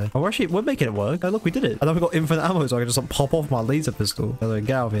gonna lie. Oh, we're making it work. Oh, look, we did it. I know we got infinite ammo, so I can just like, pop off my laser pistol. So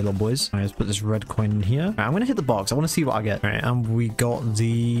get out of here, little boys. All right, let's put this red coin in here. All right, I'm gonna hit the box. I want to see what I get. All right, and we got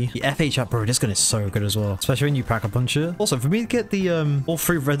the FH app, bro. This gun is so good as well, especially when you pack a puncher. Also, for me get the all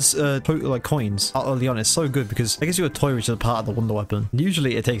 3 reds like coins out early on. It's so good because I guess you a toy which is a part of the wonder weapon.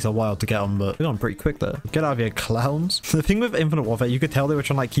 Usually it takes a while to get them, but we're on pretty quick there. Get out of here, clowns. The thing with Infinite Warfare, you could tell they were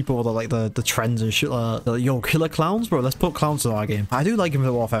trying to like keep all the trends and shit like that. Yo, killer clowns, bro. Let's put clowns in our game. I do like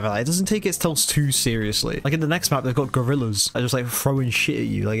Infinite Warfare. Like, it doesn't take itself too seriously. Like in the next map, they've got gorillas. I just like throwing shit at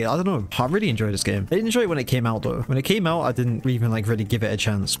you. Like, I don't know. I really enjoyed this game. I didn't enjoy it when it came out though. When it came out, I didn't even like really give it a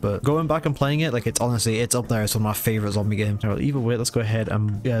chance. But going back and playing it, like it's honestly, it's up there. It's one of my favorite zombie games. All right, either way, let's go ahead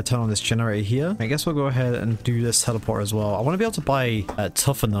and turn on this generator here. I guess we'll go ahead and do this teleport as well. I want to be able to buy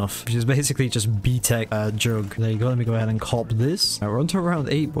Tough Enough, which is basically just B-Tech jug. There you go. Let me go ahead and cop this. All right, we're on to round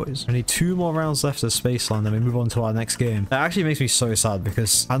 8, boys. We need 2 more rounds left of Spaceland, then we move on to our next game. That actually makes me so sad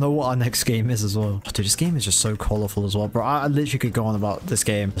because I know what our next game is as well. Oh, dude, this game is just so colorful as well, bro. I literally could go on about this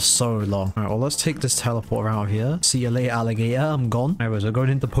game for so long. All right, well, let's take this teleport around here. See you later, alligator. I'm gone. Anyways, we're going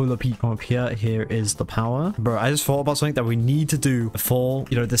into Polar Peak. Come up here. Here is the power. Bro, I just thought about something that we need to do before,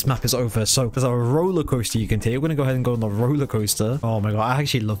 you know, this map is over. So there's a roller coaster you can take. We're going to go ahead and go on the roller coaster. Oh my God, I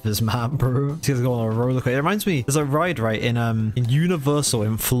actually love this map, bro. Let's go on a roller coaster. It reminds me, there's a ride, right, in Universal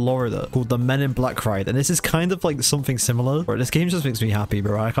in Florida called the Men in Black ride. And this is kind of like something similar. Bro, this game just makes me happy,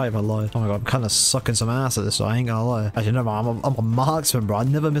 bro. I can't even lie. Oh my God, I'm kind of sucking some ass at this, so I ain't gonna lie. Actually, no, man, I'm a marksman, bro. I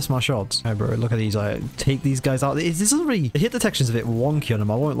never miss my shots. Hey, bro, look at these. I take these guys out. This isn't really, the hit detection's a bit wonky on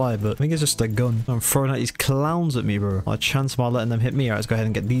them, I won't lie, but I think it's just a gun. I'm throwing out these clowns at me, bro. A chance of my letting them hit me. All right, let's go ahead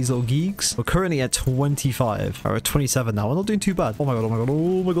and get these little geeks. We're currently at 25. All right, we're at 27 now. We're not doing too bad. Oh my God, oh my God,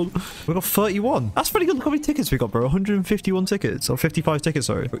 oh my God. We got 31. That's pretty good. Look how many tickets we got, bro. 151 tickets, or 55 tickets,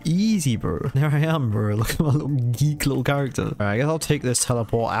 sorry. Bro, easy, bro. There I am, bro. Look at my little geek little character. All right, I guess I'll take this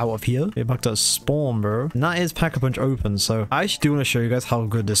teleport out of here. Get back to spawn, bro. And that is Pack-a-Punch open, so I actually do want to show you guys how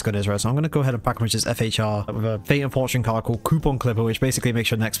good this gun is, right? So I'm going to go ahead and Pack-a-Punch this FHR with a Fate and Fortune card called Coupon Clipper, which basically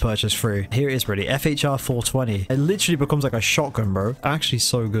makes your next purchase free. Here it is, really. FHR 420. It literally becomes like a shotgun, bro. Actually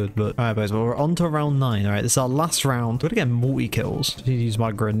so good, but all right, boys, well, we're on to round 9. All right, this is our last round. We're going to get multi-kills. I need to use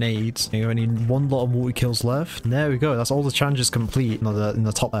my grenades. I only need 1 lot of multi-kills left. And there we go. That's all the challenges complete in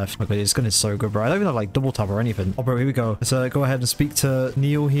the top left. Okay, this gun is so good, bro. I don't even have like double tap or anything. Oh, bro, here we go. So go ahead and speak to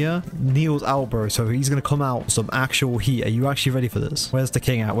Neil here. Neil's out, bro, so he's going to come out with some actual heat. Are you actually ready for this? Where's the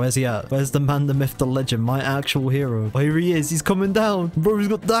king at? Where's he at? Where's the man, the myth, the legend, my actual hero? Oh, here he is. He's coming down. Bro, he's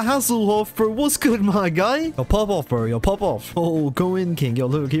got the Hasselhoff, bro. What's good, my guy? Yo, pop off, bro. Yo, pop off. Oh, go in, king. Yo,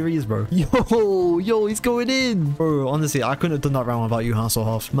 look, here he is, bro. Yo, he's going in. Bro, honestly, I couldn't have done that round without you,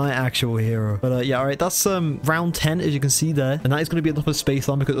 Hasselhoff. My actual hero. But yeah, all right, that's round 10, as you can see there. And that is going to be enough of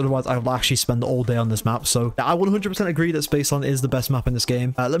Spaceland because otherwise I'll actually spend all day on this map. So yeah, I 100% agree that Spaceland is the best map in this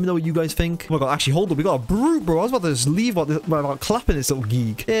game. Let me know what you guys think. Oh my God, actually, hold on. We got a brute, bro. I was about to just leave about clapping this little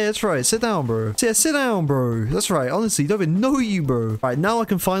geek. Yeah, that's right. Sit down, bro. Yeah, sit down, bro. That's right. Honestly, don't even know you, bro. All right, now I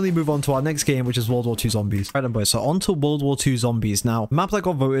can finally move on to our next game, which is World War 2 Zombies. All right, then, boys. So on to World War 2 Zombies. Now, the map that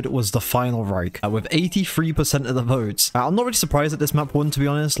got voted was the Final Reich with 83% of the votes. I'm not really surprised that this map won, to be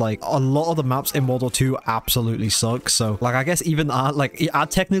honest. Like, a lot of the maps in World War 2 absolutely suck. So, like, I guess even I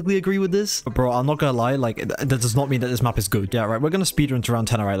technically agree with this. But, bro, I'm not gonna lie. Like, that does not mean that this map is good. Yeah, right. We're gonna speedrun to round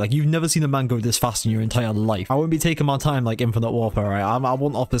 10, all right? Like, you've never seen a man go this fast in your entire life. I won't be taking my time like Infinite Warfare, right? I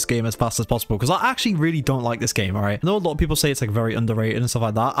want off this game as fast as possible because I actually really don't like this game, all right? I know a lot of people say it's like very underrated and stuff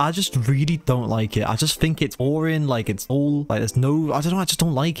like that. I just really don't like it. I just think it's boring. Like, it's all like there's no, I don't know. I just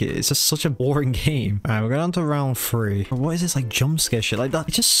don't like it. It's just such a boring game. All right, we're going on to round 3. Bro, what is this like jump scare shit like that?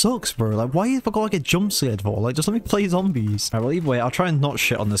 It just sucks, bro. Like, why have I got to get jump scared for? Like, just let me play zombies. All right, well, either way, I'll try and not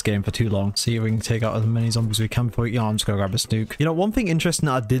shit on this game for too long. See if we can take out as many zombies as we can before, I'm just gonna grab a snook. You know, one thing interesting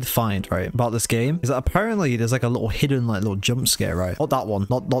that I did find, right, about this game is that apparently there's like a little hidden like little jump scare, right? Not that one,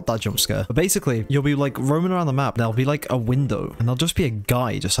 not that jump scare. But basically, you'll be like roaming around the map. There'll be like a window and there'll just be a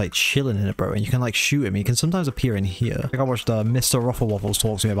guy just like chilling in it, bro. And you can like shoot him. He can sometimes appear in here. I think I watched Mr. Ruffle Waffles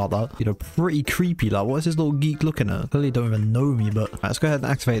talk to me about that. You know, pretty creepy. Like, what is this little geek looking at? Clearly don't even know me, but right, let's go ahead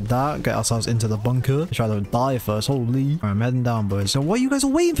and activate that. Get ourselves into the bunker. Try to die first. Holy. All right, I'm heading down, boys. So what are you guys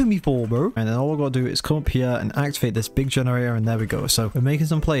waiting for me for, bro? And then all we're gonna do is come up here and activate this big generator, and there we go. So we're making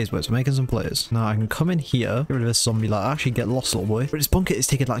some plays, boys. We're making some plays. Now I can come in here, get rid of this zombie. Like, actually get lost, little boy. But this bunker is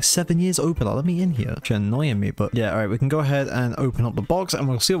taking like 7 years open. Like, let me in here. Actually annoying me, but yeah. All right, we can go ahead and open up the box, and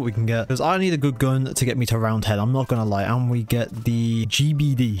we'll see what we can get. Because I need a good gun to get me to round 10. I'm not gonna lie. And we get the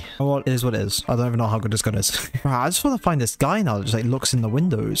GBD. What is what it is. I don't even know how good this gun is. Right, I just want to find this guy now that just like looks in the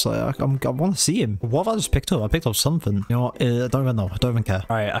windows. Like, I want to see him. What have I just picked up? I picked up something. You know what? I don't even know. I don't even care.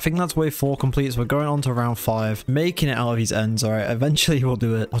 All right, I think that's wave 4 complete. So we're going on to round 5, making it out of these ends. All right, eventually we'll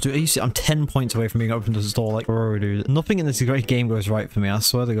do it. I'll do it. I'm 10 points away from being open to the store. Like, bro, dude, nothing in this great game goes right for me. I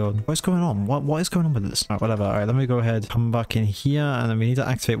swear to God. What's going on? What is going on with this? All right, whatever. All right, let me go ahead, come back in here, and then we need to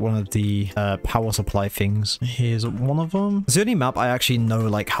activate one of the power supply things. Here's one of them. It's the only map I actually know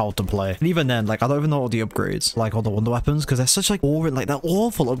like how to play. And even then, like I don't even know all the upgrades, like all the wonder weapons, because they're such like boring, like they're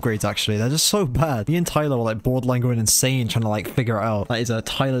awful upgrades actually. They're just so bad. Me and Tyler were like borderline going insane trying to like figure it out. That is a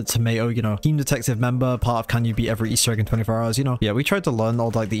Tyler Tomato, you know, team detective member, part of Can You Beat Every Easter Egg in 24 Hours, you know. Yeah, we tried to learn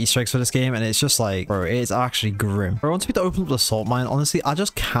all like the Easter eggs for this game, and it's just like, bro, it's actually grim. Bro, once we to open up the salt mine, honestly, I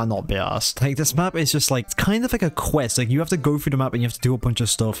just cannot be asked. Like this map is just like, it's kind of like a quest. Like you have to go through the map and you have to do a bunch of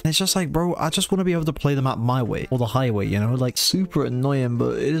stuff. And it's just like, bro, I just want to be able to play the map my way or the highway, you know, like super annoying,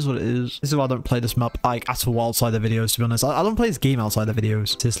 but it is what it is. This is why I don't play this map like at all outside the videos, to be honest. I don't play this game outside the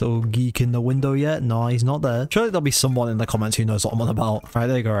videos. Is this little geek in the window yet? No, he's not there. Surely there'll be someone in the comments who knows what I'm on about. All right,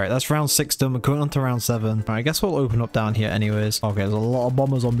 there you go. All right, that's round 6 done. We're going on to round 7. All right, I guess we'll open up down here anyways. Okay, there's a lot of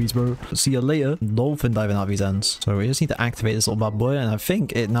bomber zombies, bro. See you later. Dolphin diving out of these ends. So we just need to activate this little bad boy, and I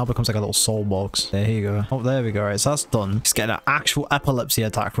think it now becomes like a little soul box. There you go. Oh, there we go. All right, so that's done. Just get an actual epilepsy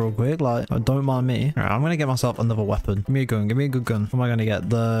attack real quick. Like, don't mind me. All right, I'm gonna get myself another weapon. Give me a gun. Give me a good gun. What am I gonna get?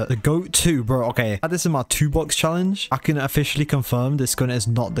 The goat 2, bro. Okay, this is my 2-box challenge. I can officially confirm this gun is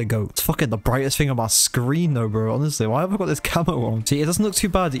not the goat. It's fucking the brightest thing on my screen though, bro. Honestly, why have I got this camo on? See, it doesn't look too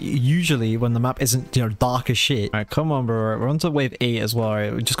bad usually when the map isn't, you know, dark as shit. All right, come on, bro. All right, we're on to wave 8 as well. All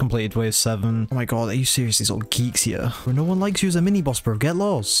right, we just completed wave 7. Oh my god, are you serious? These little geeks here. Bro, no one likes you as a mini boss, bro. Get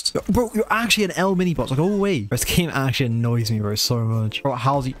lost. Bro, you're actually an L mini boss. Like, go away. This game actually annoys me, bro, so much. Bro,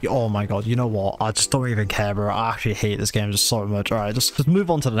 how's he? Oh my god, you know what? I just don't even care, bro. I actually hate this game just so much. All right, just move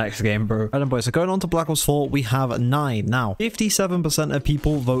on to the next game, bro. Right then, boys, so going on to Black Ops 4, we have 9. Now, 57% of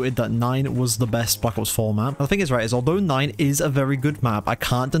people voted that 9 was the best Black Ops 4 map. The thing is, right, is although 9 is a very good map, I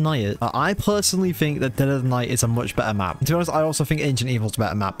can't deny it. I personally think that Dead of the Night is a much better map. And to be honest, I also think Ancient Evil is a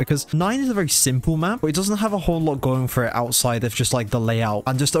better map because 9 is a very simple map, but it doesn't have a whole lot going for it outside of just like the layout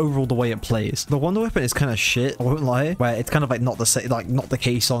and just overall the way it plays. The wonder weapon is kind of shit, I won't lie, where it's kind of like not the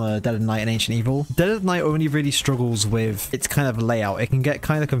case on a Dead of the Night and Ancient Evil. Dead of the Night only really struggles with its kind of layout. It can get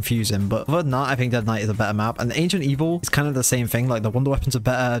kind of confusing, but other than that, I think Dead of the Night is a better map. And Ancient Evil is kind of the same thing. Like the wonder weapons are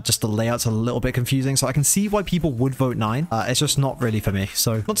better, just the layout's a little bit confusing. So I can see why people would vote 9. It's just not really for me.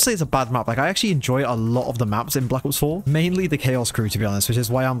 So not to say it's a bad map. Like I actually enjoy a lot of the maps in Black Ops 4, mainly the Chaos Crew, to be honest, which is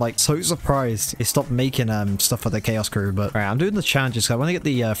why I'm like so surprised they stopped making stuff for the Chaos Crew. But all right, I'm doing the challenges. I want to get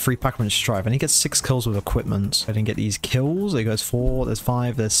the free pack-a-punch strife. I need to get 6 kills with equipment. I didn't get these kills. There goes 4, there's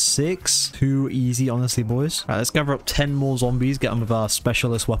 5, there's 6. Too easy, honestly, boys. All right, let's gather up 10 more zombies, get them with our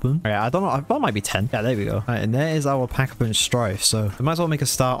specialist weapon. All right, I don't know, that might be 10. Yeah, there we go. All right, and there is our pack-a-punch strife. So we might as well make a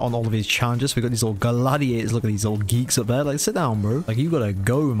start on all of these challenges. We got these little gladiators. Look at these little geeks up there. Like, sit down, bro. Like, you gotta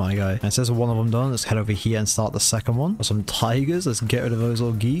go, my guy. And it says one of them done. Let's head over here and start the second one. Got some tigers. Let's get rid of those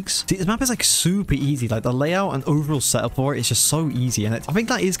little geeks. See, this map is like super easy. Like the layout and overall setup for it is just so easy, and I think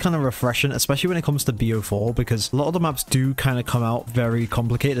that is kind of refreshing, especially when it comes to BO4, because a lot of the maps do kind of come out very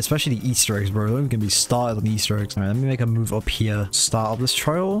complicated, especially the Easter eggs, bro. Don't even get me started on the Easter eggs. All right, let me make a move up here, start up this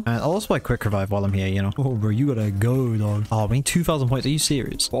trial, and I'll also play quick revive while I'm here, you know. Oh, bro, you gotta go, dog. Oh, I mean 2,000 points. Are you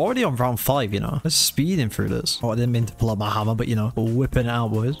serious? We're already on round 5, you know. Let's speeding through this. Oh, I didn't mean to pull up my hammer, but you know, we're whipping it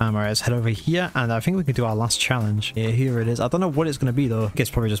out, boys. All right, let's head over here, and I think we can do our last challenge. Yeah, here it is. I don't know what it's gonna be though. I guess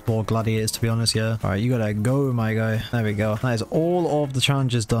probably just more gladiators, to be honest. Yeah. All right, you gotta go, my guy. There we go. That is all of the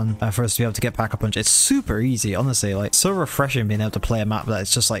challenges done for us to be able to get pack-a-punch. It's super easy, honestly. Like, so refreshing being able to play a map that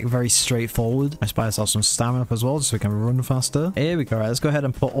it's just like very straightforward. Let's buy ourselves some stamina up as well, so we can run faster. Here we go. All right, let's go ahead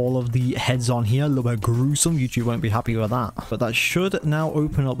and put all of the heads on here. A little bit gruesome. YouTube won't be happy with that, but that should now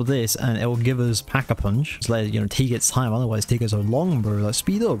open up this, and it will give us pack-a-punch. Just let it, you know, take its time. Otherwise, take us so long, bro. Like,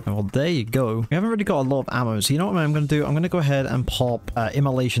 speed up. Well, there you go. We haven't really got a lot of ammo, so you know what I'm gonna do? I'm gonna go ahead and pop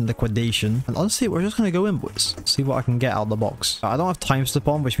immolation liquidation, and honestly, we're just gonna go in, boys. See what I can get out of the box. I don't have time slip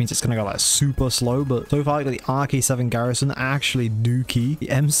on, which means it's gonna go like super slow, but so far I got the RK7 Garrison, actually dookie. The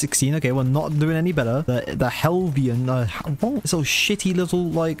M16, okay, we're not doing any better. The Helvian, what? This little shitty little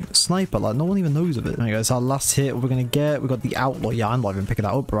like sniper, like no one even knows of it. There you go, it's our last hit. What we're gonna get, we got the Outlaw. Yeah, I'm not even picking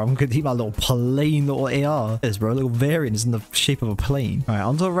that up, bro. I'm gonna keep my little plain little AR. This, bro, a little variant is in the shape of a plane. All right,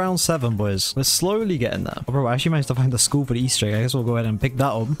 on to round 7, boys. We're slowly getting there. Oh, bro, I actually managed to find the school for the Easter egg. I guess we'll go ahead and pick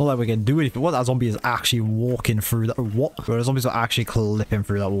that up. Not like we can do anything. What, that zombie is actually walking through that. What? Bro, the zombies are actually clipping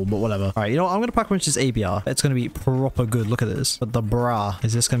through that wall, but whatever. All right, you know what? I'm gonna pack-a-punch this ABR. It's gonna be proper good. Look at this. But the bra,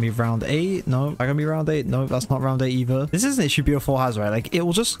 is this gonna be round 8? No. That gonna be round 8? No, that's not round 8 either. This is an issue BO4 has, right? Like, it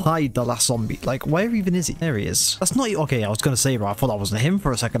will just hide the last zombie. Like, where even is he? There he is. That's not... Okay, I was gonna say, bro, I thought that wasn't him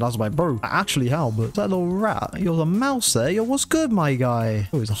for a second. I was like, bro, actually how? But that little rat. You're the mouse there. Yo, what's good, my guy?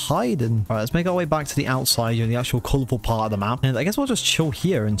 Oh, he's hiding. All right, let's make our way back to the outside, you know, the actual colorful part of the map. And I guess we'll just chill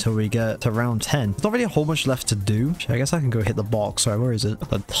here until we get to round 10. There's not really a whole much left to do. I guess I can go hit the box. Sorry, where is it?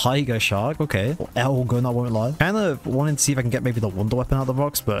 The tiger shark. Okay. L gun, I won't lie. Kind of wanting to see if I can get maybe the wonder weapon out of the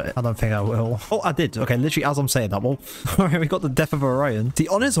box, but I don't think I will. Oh, Oh, I did. Okay, literally as I'm saying that. Well, all right, we got the death of Orion. See,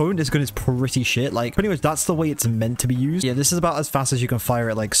 on its own, this gun is pretty shit. Like, pretty much that's the way it's meant to be used. Yeah, this is about as fast as you can fire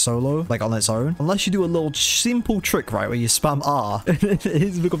it like solo, like on its own. Unless you do a little simple trick, right, where you spam R and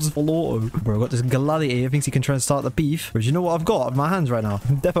it becomes full auto. Bro, got this gladiator here, thinks he can try and start the beef. But you know what I've got in my hands right now?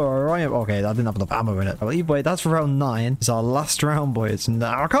 Death of Orion. Okay, I didn't have enough ammo in it. Well, either way, that's round 9. It's our last round, boys. And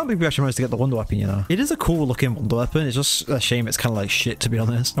I can't believe we actually managed to get the wonder weapon, you know. It is a cool looking wonder weapon. It's just a shame it's kind of like shit, to be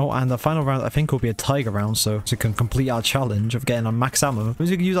honest. Oh, and the final round, I think, will be a tiger round, so we can complete our challenge of getting a max ammo. We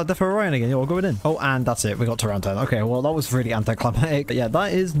can use that Death of Orion again. Yeah, we'll go in. Oh, and that's it. We got to round 10. Okay, well, that was really anticlimactic. But yeah,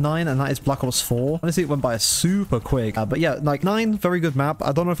 that is 9, and that is Black Ops 4. Honestly, it went by super quick. But yeah, like 9, very good map.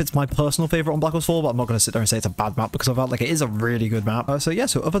 I don't know if it's my personal favorite on Black Ops 4, but I'm not going to sit there and say it's a bad map because I felt like it is a really good map. So yeah,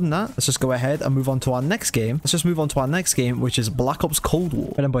 so other than that, let's just go ahead and move on to our next game. Let's just move on to our next game, which is Black Ops Cold War.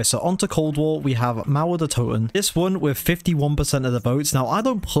 Right then, boys, so on to Cold War, we have Mauer the Toten. This one with 51% of the votes. Now, I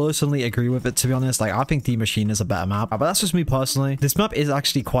don't personally agree with it, to be honest. Like, I think D Machine is a better map, but that's just me personally. This map is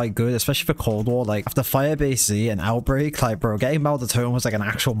actually quite good, especially for Cold War. Like, after Firebase Z and Outbreak, like, bro, getting Mauer the Toten was like an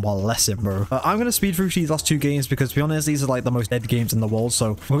actual blessing, bro. I'm gonna speed through these last 2 games because, to be honest, these are like the most dead games in the world,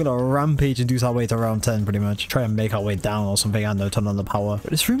 so we're gonna rampage and do our way to round 10, pretty much. Try and make our way down or something, I know, turn on the power.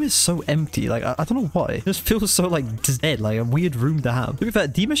 But this room is so empty, like, I don't know why. It just feels so, like, dead, like a weird room to have. To be fair,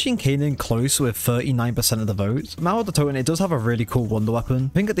 D Machine came in close with 39% of the votes. Mauer the Toten, it does have a really cool wonder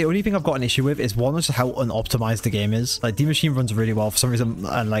weapon. I think that the only thing I've got an issue with is one, is just how unoptimized the game is. Like, D Machine runs really well for some reason,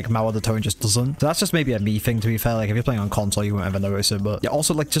 and like Mauer the Toten just doesn't. So that's just maybe a me thing, to be fair. Like, if you're playing on console, you won't ever notice it. But yeah,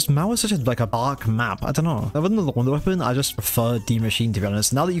 also, like, just Mauer is such a dark map. I don't know. Other than the wonder weapon, I just prefer D Machine, to be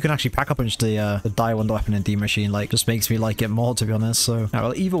honest. Now that you can actually pack up and the die wonder weapon in D Machine, like, just makes me like it more, to be honest. So, alright,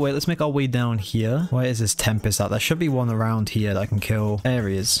 well, either way, let's make our way down here. Where is this Tempest at? There should be one around here that I can kill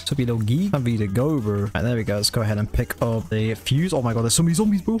areas. Should be a little geek. That'd be to go, bro. Alright, there we go. Let's go ahead and pick up the fuse. Oh my god, there's so many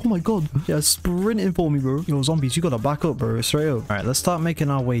zombies, bro. Oh my god. Yeah, sprinting for me, bro. Yo, zombies, you gotta back up, bro. Straight up. Alright, let's start making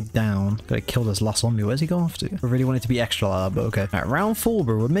our way down. Gotta kill this last zombie. Where's he going off to? I really want it to be extra like that, but okay. Alright, round 4,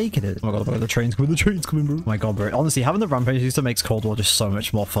 bro. We're making it. Oh my god, the train's coming. The train's coming, bro. Oh my god, bro. Honestly, having the rampage used to make Cold War just so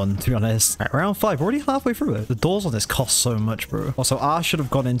much more fun, to be honest. Alright, round 5. We're already halfway through it. The doors on this cost so much, bro. Also, I should have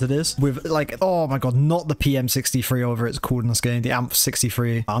gone into this with, like, oh my god, not the PM63 over it's called in this game. The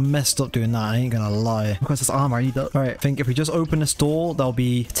AMP63. I messed up doing that. I ain't gonna lie. Because this armor, I need that. Alright, I think if we just open this door, there'll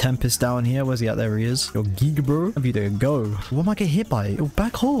be Tempest down here. Where's he at? There he is. Yo, Giga, bro. Have you to go? What am I getting hit by? Yo,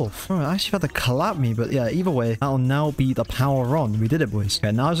 back off. Bro, I actually had to clap me, but yeah, either way, that'll now be the power on. We did it, boys.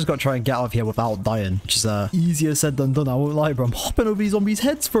 Okay, now I just got to try and get out of here without dying, which is easier said than done. I won't lie, bro. I'm hopping over these zombies'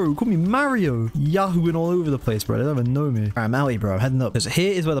 heads, bro. Call me Mario. Yahooing all over the place, bro. They don't even know me. Alright, I'm out here, bro. I'm heading up. Because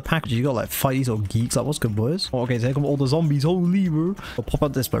here is where the package, you got like fight these little geeks. Like, what's good, boys? Oh, okay, so here come all the zombies. Holy, bro. Oh, pop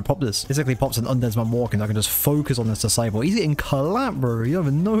out this, bro. Pop this. Basically pops an undead man walking. I can just focus on this disciple. He's getting clapped, bro. You don't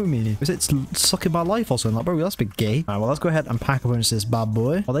even know me. Is it sucking my life or something? Like, bro, that's a bit gay. Alright, well, let's go ahead and pack a bunch of this bad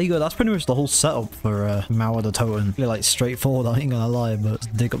boy. Well, there you go. That's pretty much the whole setup for Mauer the Toten. Really, like, straightforward. I ain't gonna lie, but let's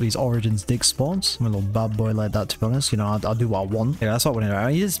dig up these origins dig spots. I'm a little bad boy like that, to be honest. You know, I'll do what I want. Yeah, that's what we're doing.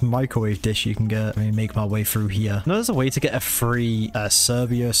 I need this microwave dish you can get. Let me make my way through here. No, there's a way to get a free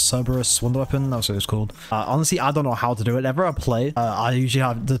Cerberus wonder weapon. That's what it's called. Honestly, I don't know how to do it. Whenever I play, I usually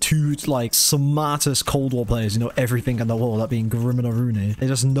have the 2 like smartest Cold War players, you know, everything in the world, that being Grim and Arune. They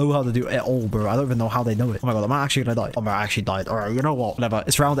just know how to do it all, bro. I don't even know how they know it. Oh my god, am I actually gonna die? Oh my, I actually died. Alright, you know what? Whatever.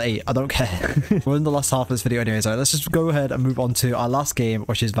 It's round 8. I don't care. We're in the last half of this video anyway, so let's just go ahead and move on to our last game,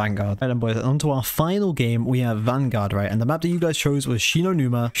 which is Vanguard. Right then, boys, on to our final game. We have Vanguard, right? And the map that you guys chose was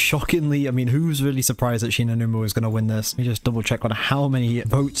Shinonuma. Shockingly, I mean, who's really surprised that Shinonuma was gonna win this? Let me just double check on how many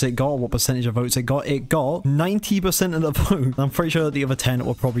votes it got, what percentage of votes it got. It got 90% of the vote. I'm pretty sure the other 10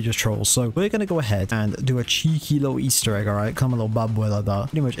 were probably just trolls. So we're gonna go ahead and do a cheeky little Easter egg, alright? Come a little bad boy like that.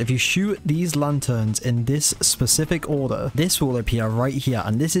 Pretty much, if you shoot these lanterns in this specific order, this will appear right here,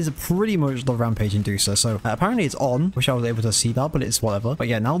 and this is pretty much the rampage inducer. So apparently it's on. Wish I was able to see that, but it's whatever. But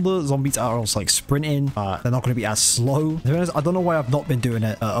yeah, now the zombies are also like sprinting. They're not going to be as slow. To be honest, I don't know why I've not been doing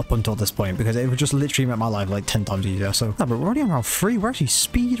it up until this point, because it would just literally make my life like 10 times easier. So yeah, but we're already on round 3. We're actually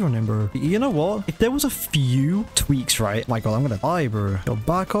speedrunning, bro. You know what? If there was a few tweaks, right? My god, I'm gonna die, bro. Yo,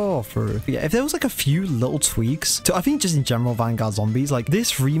 back off, bro. But yeah, if there was like a few little tweaks to, I think just in general Vanguard Zombies, like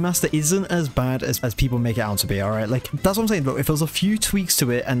this remaster isn't as bad as people make it out to be, all right? Like that's what I'm saying, bro. If there was a few tweaks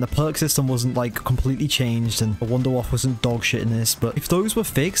to it and the perk system wasn't like completely changed and the Wonder Wolf wasn't dog shit in this, but if those were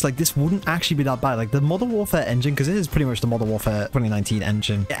fixed, like this wouldn't actually be that bad. Like the Modern Warfare engine, because it is pretty much the Modern Warfare 2019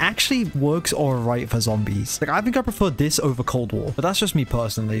 engine, it actually works all right for zombies. Like I think I prefer this over Cold War, but that's just me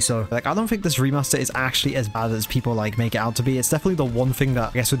personally. So like I don't think this remaster is actually as bad as people like make it out to be. It's definitely the one thing that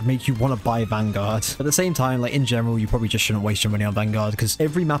I guess would make you want to buy Vanguard. But at the same time, like in general, you probably just shouldn't waste your money on Vanguard, because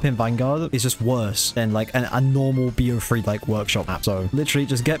every map in in Vanguard is just worse than like a normal BO3 like workshop map. So literally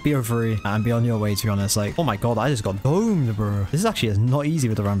just get BO3 and be on your way, to be honest. Like, oh my god, I just got domed, bro. This is actually not easy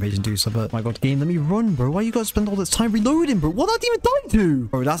with the Rampage Inducer, but oh my god, game, let me run, bro. Why you gotta spend all this time reloading, bro? What did I even die to?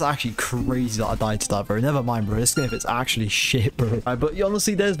 Bro, that's actually crazy that I died to that, bro. Never mind, bro. This game is actually shit, bro. Alright, but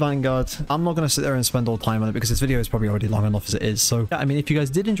honestly, there's Vanguard. I'm not gonna sit there and spend all time on it because this video is probably already long enough as it is. So yeah, I mean, if you guys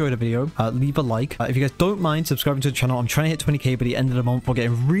did enjoy the video, leave a like. If you guys don't mind subscribing to the channel, I'm trying to hit 20k by the end of the month. We're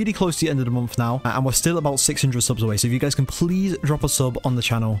getting really close to the end of the month now, and we're still about 600 subs away. So if you guys can please drop a sub on the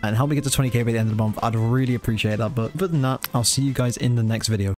channel and help me get to 20k by the end of the month, I'd really appreciate that. But other than that, I'll see you guys in the next video.